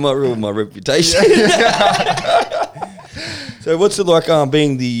 Oh, yeah, you might ruin my reputation. So what's it like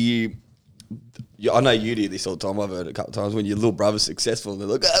being the... I know you do this all the time. I've heard it a couple of times when your little brother's successful and they're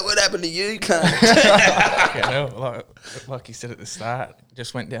like, "Oh, what happened to you, cunt?" Yeah, no, like you said at the start,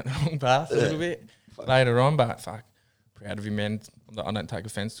 just went down the wrong path a little bit later on, but fuck, proud of him, man. I don't take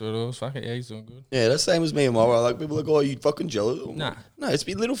offence to it at all. Fuck it, yeah, he's doing good. Yeah, that's the same as me and my brother. Like, people are like, "Oh, you fucking jealous?" Nah. No, it's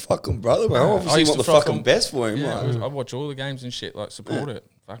my little fucking brother, bro. I I obviously used want to the fuck fucking him. best for him. Yeah, like. I watch all the games and shit, like support it.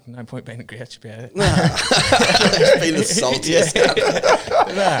 Fuck, no point being a grouch about it. Being the saltiest.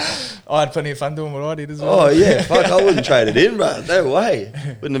 Nah, I had plenty of fun doing what I did as well. Oh, yeah. Fuck, I wouldn't trade it in, bro. No way.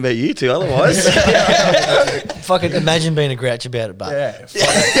 Wouldn't have met you two otherwise. Fucking imagine being a grouch about it, but Yeah, like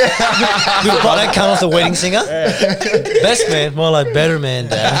that cunt off the wedding singer. Best man, more like better man,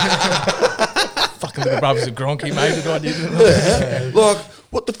 dad. fucking little brothers of Gronky, mate. What I did. Like,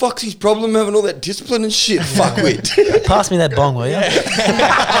 what the fuck's his problem having all that discipline and shit? Fuckwit. Pass me that bong, will you?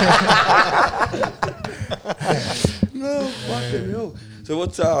 No, fucking hell. So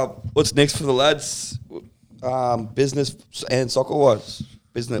what's next for the lads? Business and soccer wise.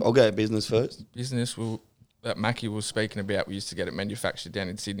 Business. I'll go business first. Business that Mackie was speaking about, we used to get it manufactured down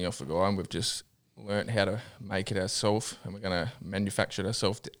in Sydney off a guy, and we've just learnt how to make it ourselves, and we're going to manufacture it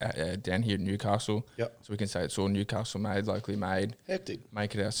ourselves down here in Newcastle. Yep. So we can say it's all Newcastle made, locally made. Hectic.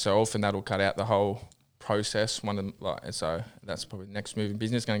 Make it ourselves, and that'll cut out the whole process. So that's probably the next move in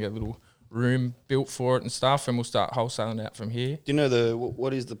business. Going to get a little room built for it and stuff, and we'll start wholesaling out from here. Do you know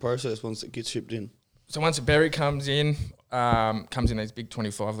what is the process once it gets shipped in? So once a berry comes in these big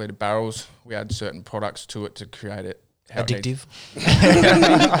 25 litre barrels. We add certain products to it to create it. Addictive.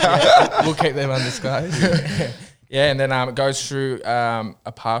 We'll keep them undisclosed. Yeah, and then it goes through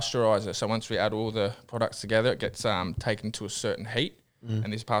a pasteurizer. So once we add all the products together, it gets taken to a certain heat,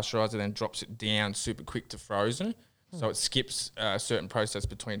 and this pasteurizer then drops it down super quick to frozen. So it skips a certain process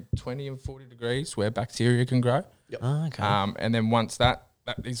between 20 and 40 degrees where bacteria can grow. Yep. Oh, okay. And then once that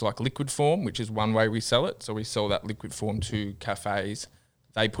is like liquid form, which is one way we sell it. So we sell that liquid form to cafes.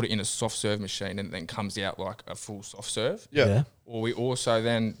 They put it in a soft serve machine and it then comes out like a full soft serve. Yeah. Or we also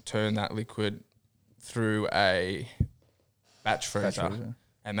then turn that liquid through a batch freezer,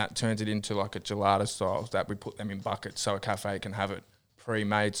 and that turns it into like a gelato style that we put them in buckets so a cafe can have it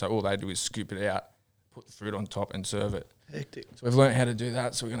pre-made. So all they do is scoop it out, put the fruit on top and serve it. Hectic. So we've learnt how to do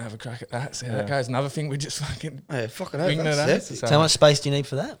that, so we're going to have a crack at that. So that goes. Another thing, we just fucking Hey, fucking winging it out. So how much space do you need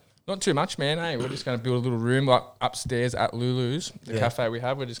for that? Not too much, man. Hey, we're just going to build a little room like upstairs at Lulu's, the cafe we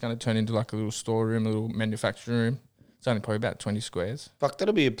have. We're just going to turn into like a little storeroom, a little manufacturing room. It's only probably about 20 squares. Fuck,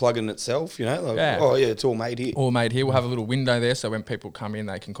 that'll be a plug in itself, you know? Like, Yeah. Oh, yeah, it's all made here. All made here. We'll have a little window there, so when people come in,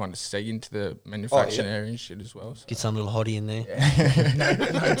 they can kind of see into the manufacturing area and shit as well. So. Get some little hottie in there.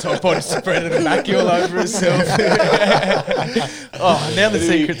 No top on, spread it and Mackie all over herself. Oh, now the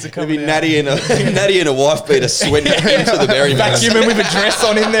secrets are There'll coming be out. Natty and a wife beater sweating into the berry man. Vacuum him with a dress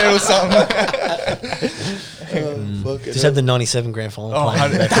on in there or something. Just had the 97 grand final Oh,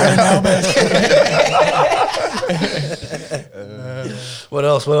 playing. What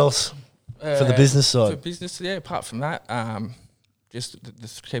else? What else? For the business side. For business, yeah. Apart from that,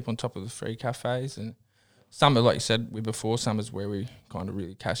 just keep on top of the free cafes and summer, like you said, summer's where we kind of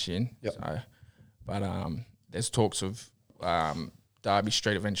really cash in. Yep. So, but there's talks of Derby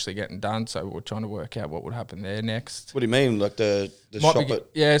Street eventually getting done, so we're trying to work out what would happen there next. What do you mean, like the Might shop be, at?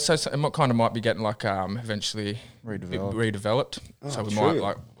 yeah, so it might be getting like eventually redeveloped. So we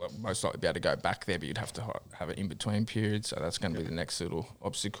might most likely be able to go back there, but you'd have to have an in between period. So that's going to be the next little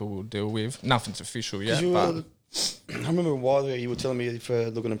obstacle we'll deal with. Nothing's official yet, but I remember a while ago you were telling me for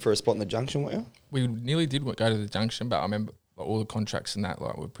looking for a spot in the junction, weren't you? we nearly did go to the junction, but I remember like, all the contracts and that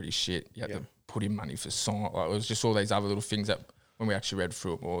were pretty shit. You had to put in money for song. Like it was just all these other little things that when we actually read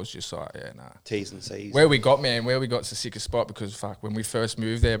through it more, it was just like, yeah, nah. T's and C's. Where we got's the sickest spot because fuck, when we first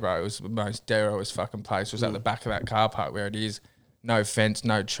moved there, bro, it was the most Darrowest fucking place. It was at the back of that car park where it is. No fence,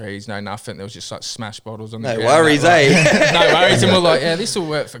 no trees, no nothing. There was just like smashed bottles on the ground. No worries, eh? No worries. And we're like, yeah, this will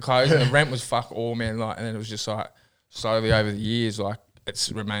work for clothes. And the rent was fuck all, man. Like, and then it was just like slowly over the years, like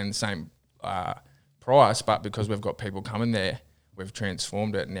it's remained the same price, but because we've got people coming there, we've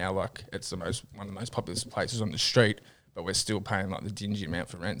transformed it. Now, like it's one of the most popular places on the street, but we're still paying like the dingy amount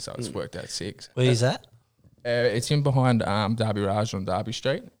for rent, so it's worked out six. Where's that? It's in behind Derby Raj on Derby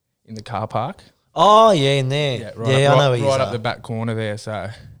Street in the car park. Oh, yeah, in there. Yeah, I know where he's right at. up the back corner there. So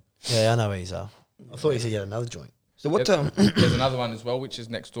Yeah, I know where he's at. I thought you said you had another joint. So what? there's another one as well, which is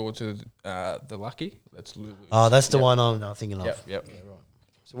next door to the Lucky. That's Oh, that's the one I'm thinking of. Yep.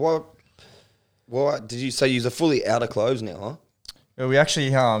 So what? Did you say you're fully out of clothes now? Huh? Well, we actually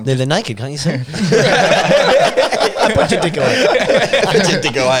They're naked, can't you see? Put your dick away. Put your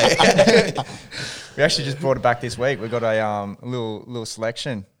dick away. we actually just brought it back this week. We got a little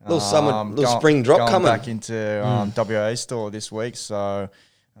selection, Little spring drop going coming back into WA store this week. So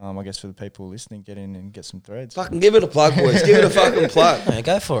I guess for the people listening, get in and get some threads. Fucking give it a plug, boys. Give it a fucking plug. Yeah,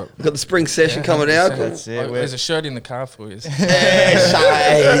 go for it. We've got the spring session coming out. That's it. There's a shirt in the car for you. Best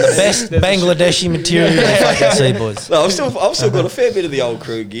Bangladeshi material you fucking see, boys. No, I've still got a fair bit of the old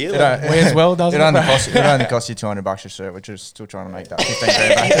crew gear. Like, Wears well, doesn't It it? only cost you $200 a shirt, which is still trying to make that 15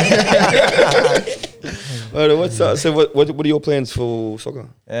 grand back. so what are your plans for soccer?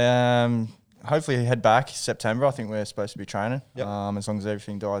 Hopefully head back September. I think we're supposed to be training. Yep. As long as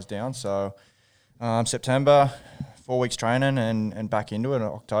everything dies down. So September, 4 weeks training and back into it in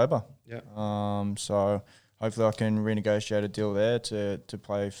October. Yeah. So hopefully I can renegotiate a deal there to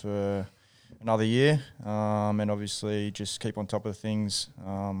play for another year. And obviously just keep on top of things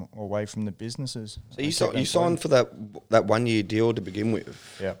away from the businesses. So you signed for that 1 year deal to begin with.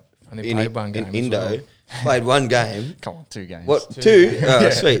 Yeah. Only played one game in as Indo. well. Played one game. Come on, 2 games. What? Two? Oh,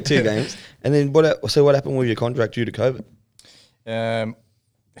 sweet, 2 games. And then what happened with your contract due to COVID?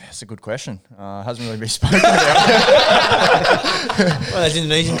 That's a good question. Hasn't really been spoken about. Well, those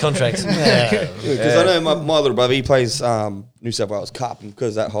Indonesian contracts. Because I know my little brother, he plays New South Wales Cup, and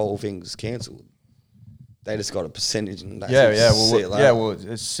because that whole thing's cancelled, they just got a percentage. And that's Well,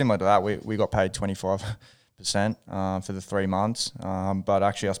 it's similar to that. We got paid 25% for the 3 months. But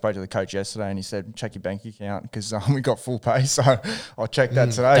actually, I spoke to the coach yesterday, and he said, check your bank account because we got full pay. So I'll check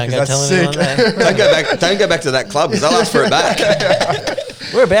that today because that's sick. Don't go back to that club because they'll ask for it back.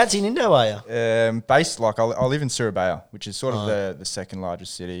 Whereabouts in Indo are you? Based I live in Surabaya, which is sort of the second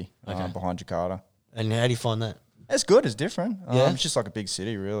largest city behind Jakarta. And how do you find that? It's good. It's different. Yeah. It's just like a big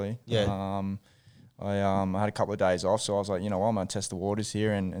city, really. Yeah. I had a couple of days off, so I was like, I'm going to test the waters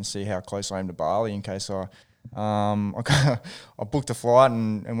here and see how close I am to Bali in case I booked a flight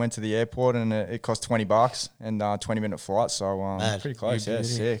and went to the airport, and it cost $20 and 20-minute flight, so pretty close. Yeah,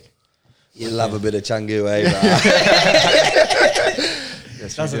 sick. You love a bit of Canggu, eh, bro?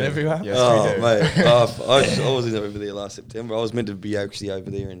 Yes, Does we it do. everywhere? Yes, Oh, we do. mate. I was over there last September. I was meant to be actually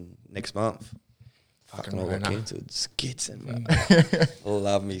over there in next month. Fucking all got cancelled. Skitzing, bro.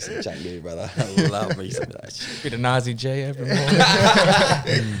 Love me some Canggu, brother. Love me some of that shit. Bit of Nazi J every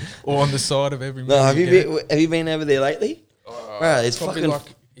morning. Or on the side of every No, morning. have you been over there lately? Bro, it's Probably fucking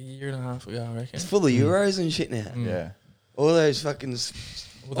like a year and a half ago, I reckon. it's full of euros and shit now. Yeah. All those fucking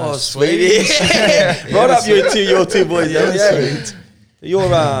All those sweetie. Right up your two boys. Yeah.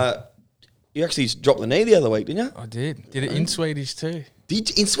 You actually dropped the knee the other week, didn't you? I did. Did it in Swedish too. Did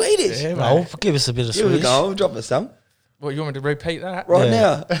you, in Swedish? Yeah, Oh, mate. give us a bit of Give it a Swedish. go. Drop us some What, you want me to repeat that? right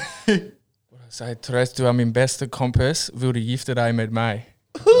Yeah. now. Säg Therese, du är min bästa kompis. Vill du gifta dig med mig?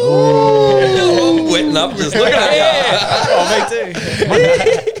 I'm wetting up just looking at you. Oh, me too.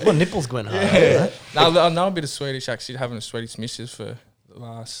 My nipples went hard. No, I know a bit of Swedish, actually, having a Swedish missus for the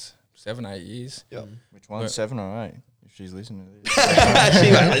last 7, 8 years. Yeah. Which one? 7 or 8? If she's listening to this,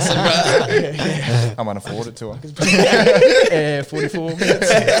 She won't listen, bro. I might afford it to her. Yeah, 44 minutes.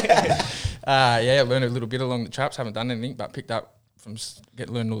 Yeah, learned a little bit along the traps. Haven't done anything, but picked up from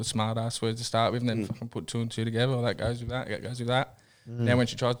learned all the smart ass words to start with, and then fucking put 2 and 2 together. Well, that goes with that. That goes with that. Now when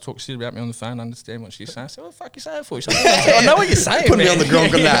she tries to talk shit about me on the phone, I understand what she's saying. I say, what the fuck you saying for? She's like, I know what you're saying. Put me man. on the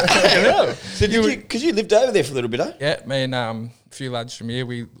gronk on that. Yeah. So because you lived over there for a little bit, eh? Yeah, me and a few lads from here.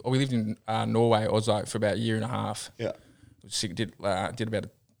 We lived in Norway, Oslo, for about a year and a half. Yeah. Did about a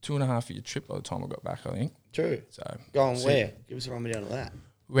 2.5 year trip by the time I got back, I think. True. So Go on, where? Give us a rundown of that.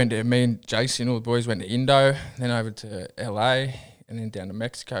 we went to, me and Jason, all the boys went to Indo, then over to LA, and then down to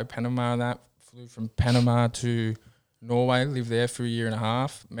Mexico, Panama. And that flew from Panama to Norway, lived there for a year and a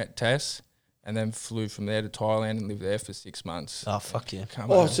half, met Tess, and then flew from there to Thailand and lived there for 6 months. Oh, fuck yeah.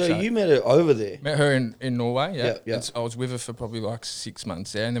 Come Oh, home. so you met her over there? Met her in Norway, yeah. Yeah. I was with her for probably like 6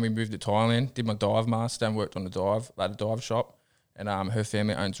 months there, and then we moved to Thailand, did my dive master and worked on a ladder dive shop. And her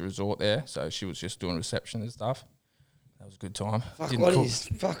family owns a resort there, so she was just doing reception and stuff. That was a good time. Fuck, Didn't why cook.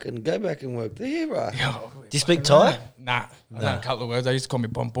 don't you fucking go back and work there, bro? Do you speak Thai? Nah, I know a couple of words. I used to call me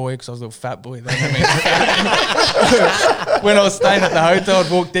Bomb Boy because I was a little fat boy then. When I was staying at the hotel,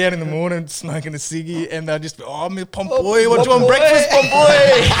 I'd walk down in the morning smoking a ciggy, and they'd just be, oh, I'm a Bomb Boy. What do you want breakfast, Bomb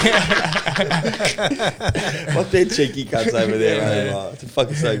Boy? What their cheeky cuts over there, mate. Oh, it's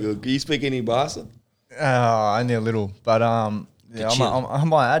fucking so good. Do you speak any Basa? Only a little, but yeah, chill. I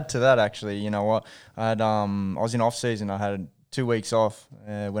might add to that actually. You know what? I was in off season. I had 2 weeks off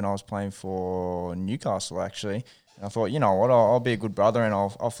when I was playing for Newcastle actually. And I thought, you know what? I'll be a good brother and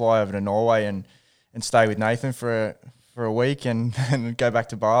I'll fly over to Norway and stay with Nathan for a week and go back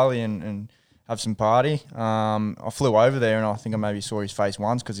to Bali and have some party. I flew over there and I think I maybe saw his face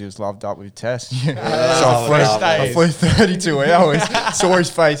once because he was loved up with Tess. So I flew 32 hours, saw his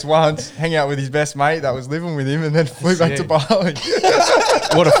face once, hang out with his best mate that was living with him, and then flew back to Bali.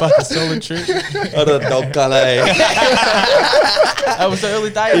 What a fucking solid trip. I don't know, That was the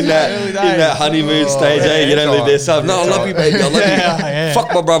early days. in that honeymoon stage, eh? You don't live there, son. No, I love you, baby. I love you. Yeah.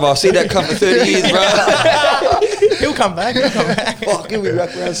 Fuck my brother. I'll see that cup for 30 years, bro. He'll come back. Fuck, he'll be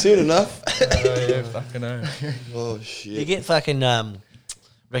back around soon enough. Yeah, fucking hell. Oh, Do you shit. get fucking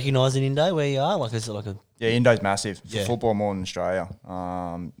recognised in Indo where you are? Like, is it like a... Yeah, Indo's massive for Yeah. football more than Australia.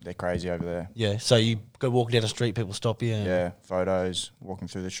 They're crazy over there. Yeah, so you go walking down the street, people stop you. And Yeah, photos, walking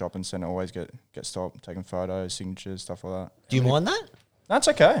through the shopping centre, always get stopped, taking photos, signatures, stuff like that. Do you mind that? That's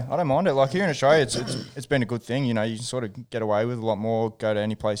okay. I don't mind it. Like here in Australia, it's been a good thing. You know, you can sort of get away with a lot more. Go to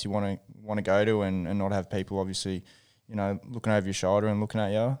any place you want to go to, and not have people obviously, you know, looking over your shoulder and looking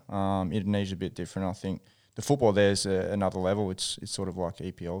at you. Indonesia's a bit different. I think the football there's another level. It's sort of like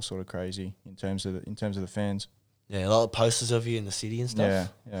EPL, sort of crazy in terms of the fans. Yeah, a lot of posters of you in the city and stuff. Yeah,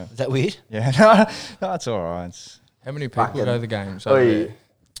 yeah, Is that weird? yeah. No, it's all right. How many people go to the games over there?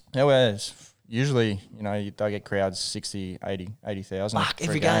 Yeah, well, it's usually, you know, they get crowds 60, 80,000. Fuck, for a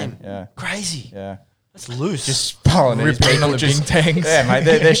every game. Yeah, Crazy. yeah. That's loose. Just Balinese Ripping people on the just, big tanks. Yeah, mate,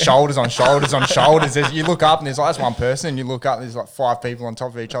 they're shoulders on shoulders on shoulders. You look up and there's like, that's one person, and you look up and there's like 5 people on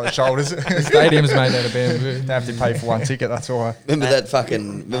top of each other's shoulders. They Stadium's made out of bamboo. have to pay for one ticket, that's all. Remember that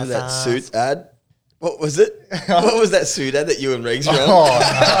suit ad? What was it? What was that suit ad that you and Regs were on? Oh,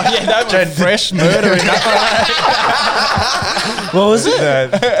 Yeah, that was fresh murder in that. What was it?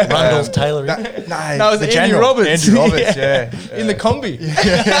 the, Rundle's tailoring. no, No, it was the Andrew general. Roberts. Andrew Roberts, yeah. In the combi.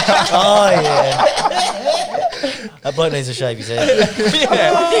 Oh, yeah. That bloke needs to shave his hair.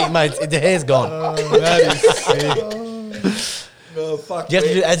 Yeah. Mate, the hair's gone. That is sick. Oh, fuck. Do you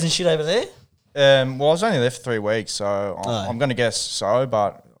have to do ads and shit over there? Well, I was only there for 3 weeks, so I'm going to guess so,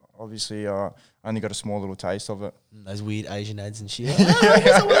 but obviously I only got a small little taste of it. Those weird Asian ads and shit.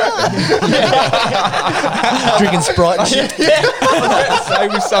 Drinking Sprite and shit. Say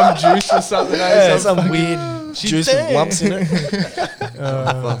with some juice or something. Yeah, some weird juice with lumps in it.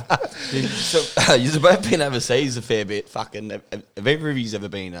 So, you've both been overseas a fair bit. Fucking, have either of you ever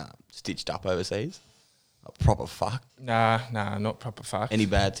been stitched up overseas? A proper fuck? Nah, not proper fuck. Any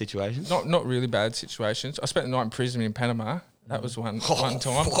bad situations? Not really bad situations. I spent the night in prison in Panama. That was one time.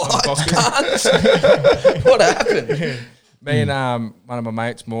 What? What happened? Me and one of my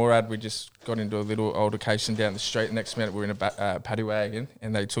mates, Morad, we just got into a little altercation down the street. Next minute, we were in a paddy wagon,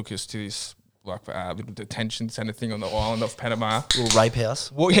 and they took us to this like little detention centre thing on the island of Panama. Little rape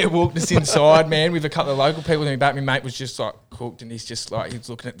house. Walked us inside, man, with a couple of local people. And my mate was just like cooked, and he's just like, he's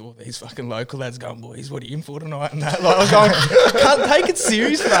looking at all these fucking local lads going, boys, what are you in for tonight? And that, like, I was going, I can't take it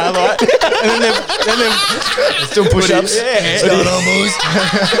serious, bro. Like, and then still push-ups. Yeah. What's going on, boys?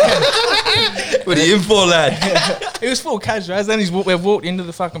 What are you in for, lad? It was full casual. Then we've walked into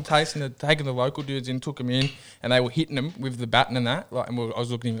the fucking place and they're taking the local dudes in, took them in, and they were hitting them with the baton and that. Like, and I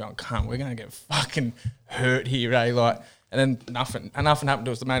was looking at him going, "Cunt, we're gonna get fucking hurt here, eh?" Like, and then nothing happened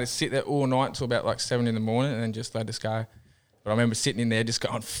to us. They made us sit there all night until about like 7 in the morning, and then just let us go. But I remember sitting in there just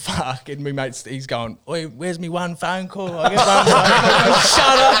going, "Fuck!" And my mate, he's going, "Oi, where's me one phone call?" I get one phone call.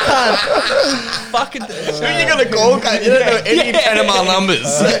 Shut up, cunt. Fucking. Who are you gonna call? Cunt? You don't know any Panama numbers.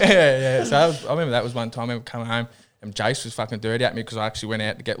 Yeah. So I remember that was one time I remember coming home and Jace was fucking dirty at me because I actually went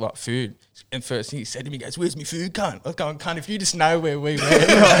out to get like food. And first thing he said to me, he goes, "Where's me food, cunt?" I was going, "Cunt, if you just know where we went."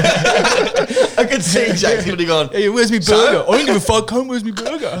 I could see Jace would have gone. "Hey, where's me burger?" "I don't give a fuck, cunt, where's me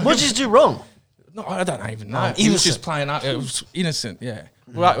burger?" What did you do wrong? No, I don't even know. He was just playing up. It was innocent, yeah.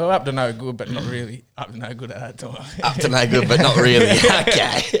 We're up to no good, but not really up to no good at that time. Up to no good, but not really.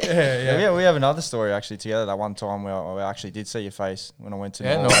 Okay. Yeah. We have another story actually together. That one time where I actually did see your face when I went to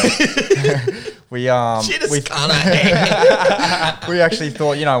Yeah, Norway. We actually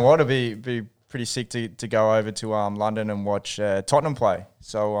thought, you know what, it'd be pretty sick to go over to London and watch Tottenham play.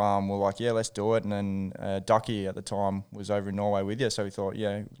 So we're like, yeah, let's do it. And then Ducky at the time was over in Norway with you, so we thought,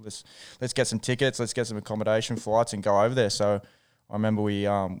 yeah, let's get some tickets, let's get some accommodation, flights, and go over there. So I remember we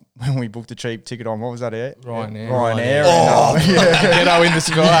when we booked a cheap ticket on, what was that? Ryanair. Get out in the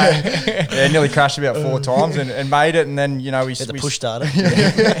sky. Yeah, nearly crashed about 4 times and made it. And then, you know, we Get the push starter.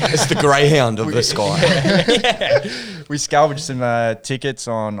 It's the greyhound of the sky. We scavenged some tickets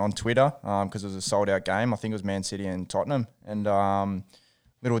on Twitter because it was a sold out game. I think it was Man City and Tottenham. And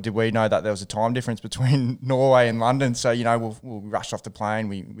little did we know that there was a time difference between Norway and London. So, you know, we rushed off the plane.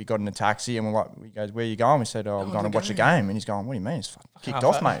 We got in a taxi and we goes, "Where are you going?" We said, "Oh, we're going to watch a game." And he's going, "What do you mean? It's fucking kicked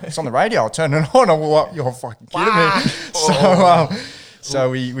off, mate. It's on the radio. I'll turn it on." I'm like, "You're fucking kidding me." So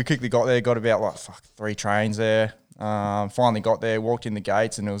we quickly got there, got about like 3 trains there. Finally got there, walked in the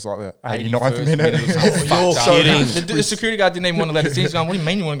gates, and it was like the 89th minute. You're kidding. The security guard didn't even want to let us in. He's going, "What do you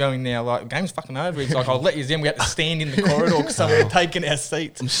mean you want to go in now? Like, the game's fucking over." He's like, "I'll let you in." We had to stand in the corridor because someone had taken our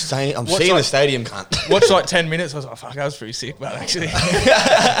seats. I'm seeing the stadium, cunt. Watched like 10 minutes. I was like, "Fuck, I was pretty sick," but actually.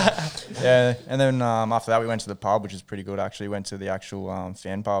 Yeah, and then after that we went to the pub, which is pretty good actually. Went to the actual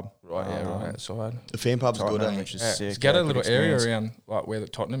fan pub. Right outside. The fan pub's good, Tottenham, eh? which is Yeah, sick. it's got a good little area experience. around like where the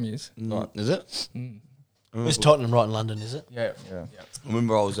Tottenham is. Like, Is it? It's Tottenham right in London, is it? yeah. Yeah. I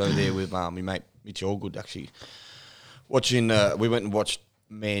remember I was over there with my mate Mitch Allgood actually watching. We went and watched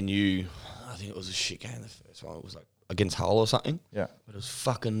Man U. I think it was a shit game. The first one, it was like against Hull or something. Yeah. But it was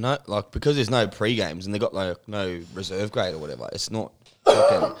fucking because there's no pre-games and they got like no reserve grade or whatever. It's not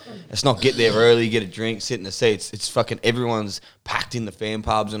get there early, get a drink, sit in the seats. It's fucking everyone's packed in the fan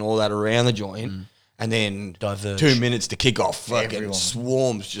pubs and all that around the joint. And then Diverge. 2 minutes to kick off. Fucking Everyone.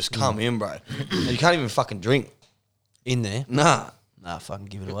 swarms just come in, bro. And you can't even fucking drink. In there? Nah. Nah, fucking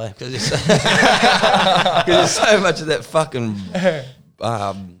give it away. Because there's so much of that fucking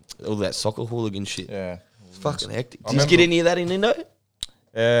all that soccer hooligan shit. Yeah. It's fucking hectic. Did you get any of that in Indo?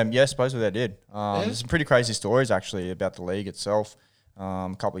 Yeah, supposedly they did. There's some pretty crazy stories actually about the league itself.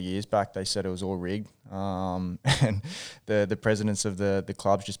 A couple of years back, they said it was all rigged, and the presidents of the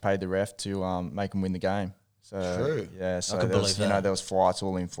clubs just paid the ref to make them win the game. So True. yeah, so could there was, believe that. there was fights,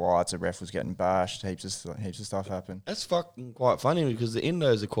 all in fights. The ref was getting bashed. Heaps of stuff happened. That's fucking quite funny because the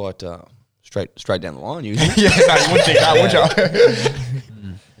Indos are quite straight down the line usually. Yeah, no, you wouldn't think that, would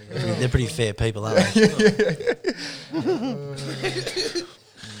you? They're pretty fair people, aren't they?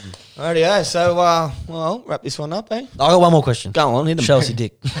 Rightio, so well, wrap this one up, eh? I got one more question. Go on, hit 'em. Chelsea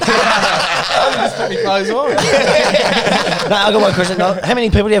Dick. Put me clothes on. No, I got one question. No, how many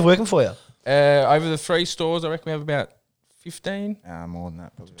people do you have working for you? Over the 3 stores, I reckon we have about 15, More than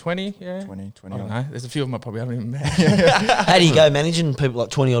that, probably 20, yeah. 20 I don't odd. know. There's a few of them I probably haven't even met. How do you go managing people like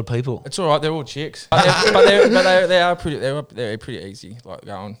 20 odd people? It's all right. They're all chicks, but they are pretty. They're pretty easy. Like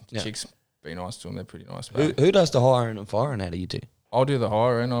going chicks, be nice to them. They're pretty nice. Who does the hiring and firing out of you two? I'll do the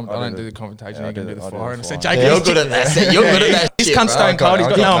hiring. I don't do the- the confrontation. yeah, You can do the firing. I said, firing. Jake, You're good at that. You're good at that. This shit, cunt's bro. stone cold. He's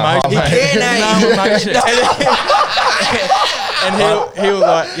got no emotion. And he'll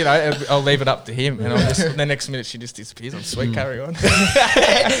like, you know, I'll leave it up to him. And the next minute she just disappears. I'm sweet, carry on.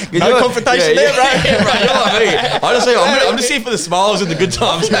 No confrontation there, bro. Yeah, right, you're like me. I'm just here for the smiles and the good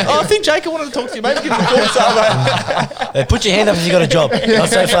times. Oh, I think Jacob wanted to talk to you, mate. Give him a call. Hey, put your hand up if you got a job. Not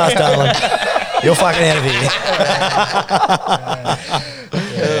so fast, darling. You're fucking out of here.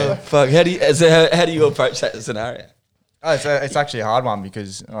 Fuck. How do you approach that scenario? Oh, it's actually a hard one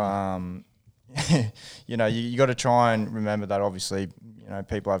because you know you got to try and remember that obviously you know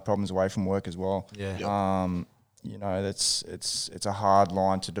people have problems away from work as well. Yeah. You know it's a hard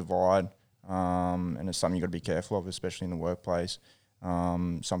line to divide, and it's something you got to be careful of, especially in the workplace.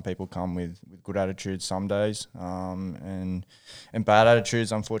 Some people come with good attitudes some days, and bad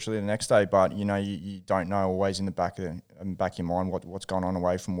attitudes, unfortunately, the next day. But you don't know always in the back of your mind what's going on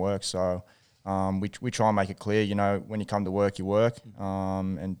away from work. So we try and make it clear. When you come to work, you work,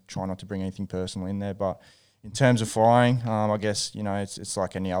 and try not to bring anything personal in there. But in terms of firing, I guess it's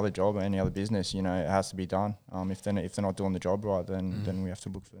like any other job, any other business. It has to be done. If they're not doing the job right, then we have to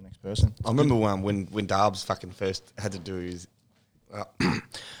look for the next person. I remember when Darbs fucking first had to do his.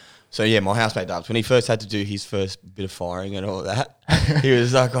 So yeah, my housemate Darbs, when he first had to do his first bit of firing and all that, he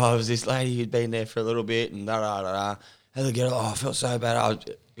was like, "Oh, it was this lady who'd been there for a little bit and da da da da." How to get it? Oh, I felt so bad.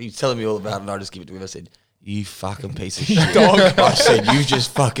 He was telling me all about it, and I just give it to him. I said, "You fucking piece of shit." I said, "You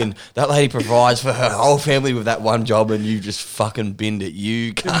just fucking, that lady provides for her whole family with that one job and you just fucking binned it.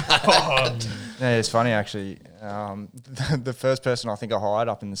 You can't." Yeah, it's funny actually. The first person I think I hired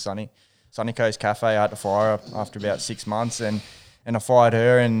up in the Sunny Coast Cafe, I had to fire her after about 6 months, and I fired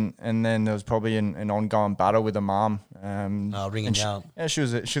her, and then there was probably an ongoing battle with her mum. Ringing out. Yeah, she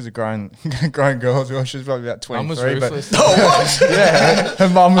was a grown girl as well. She was probably about 23. Mum was but ruthless. yeah, her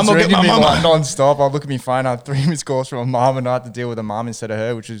mum was I'm gonna ringing get me my like non-stop. I'd look at my phone, I had 3 missed calls from her mum, and I had to deal with her mum instead of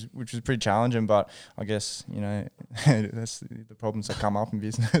her, which was pretty challenging. But I guess that's the problems that come up in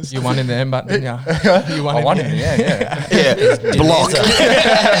business. You won in the end, but didn't you? You I won in the end, yeah. Yeah, block.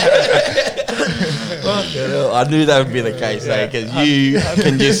 I knew that would be the case, because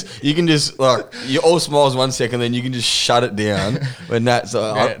you can just like, you're all smiles 1 second, then you can just shut it down. When that's,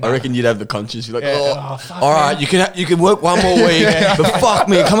 I reckon you'd have the conscience. You're like, all right, you can work one more week, but fuck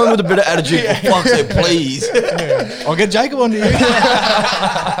me, come in with a bit of attitude, for fuck's sake, please. I'll get Jacob on to you. And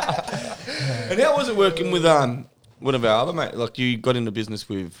how was it working with one of our other mates? Like, you got into business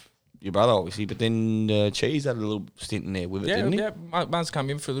with your brother, obviously, but then Cheese had a little stint in there with it, didn't he? Yeah, Muzz come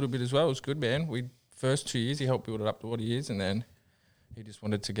in for a little bit as well. It was good, man. First 2 years, he helped build it up to what he is, and then he just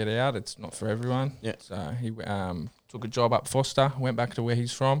wanted to get out. It's not for everyone. Yeah. So he took a job up Foster, went back to where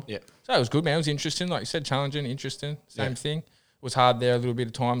he's from. Yeah. So it was good, man. It was interesting. Like you said, challenging, interesting. Same thing. It was hard there a little bit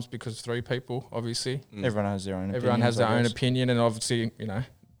of times because 3 people, obviously. Everyone has their own opinion. Everyone has their own opinion, and obviously,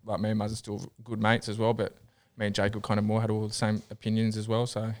 like me and Muzz are still good mates as well, but me and Jacob kind of more had all the same opinions as well.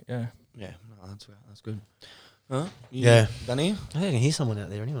 So, yeah. Yeah, no, that's good. Huh? Yeah. Done here? I think I can hear someone out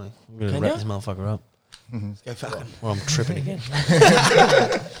there anyway. I'm going to Can wrap ya? this motherfucker up. Let's go fucking. Or I'm tripping again.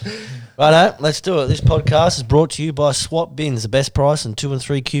 Righto, let's do it. This podcast is brought to you by Swap Bins, the best price on 2 and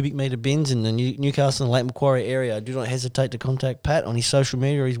 3 cubic metre bins in the Newcastle and Lake Macquarie area. Do not hesitate to contact Pat on his social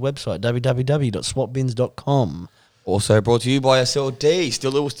media or his website, www.swapbins.com. Also brought to you by SLD,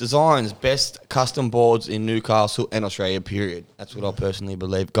 Still Lewis Designs, best custom boards in Newcastle and Australia, period. That's what I personally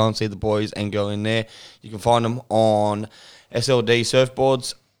believe. Go and see the boys and go in there. You can find them on SLD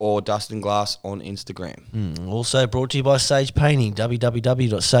Surfboards or Dust and Glass on Instagram. Also brought to you by Sage Painting,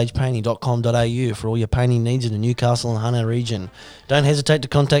 www.sagepainting.com.au for all your painting needs in the Newcastle and Hunter region. Don't hesitate to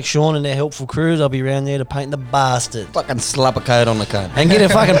contact Sean and their helpful crew. They'll be around there to paint the bastard. Fucking slap a coat on the cone. And get a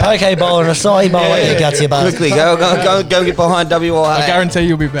fucking poke bowl and a acai bowl at your guts, you bastard. Quickly, go get behind WIA. I guarantee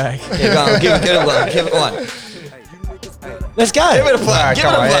you'll be back. Yeah, go on, give it one. Let's go. Give it a plug. Give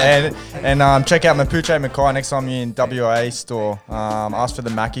it a plug. And check out Mapuche Mackay next time you're in WA store. Ask for the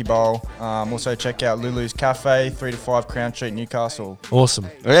Mackie Bowl. Also check out Lulu's Cafe, 3 to 5 Crown Street, Newcastle. Awesome.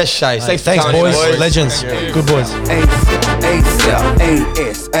 Yes, Shay. Thanks, for coming in, boys. Legends. Good boys.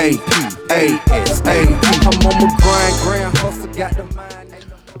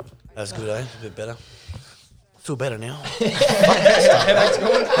 That's good, eh? A bit better. Feel better now.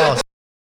 Oh,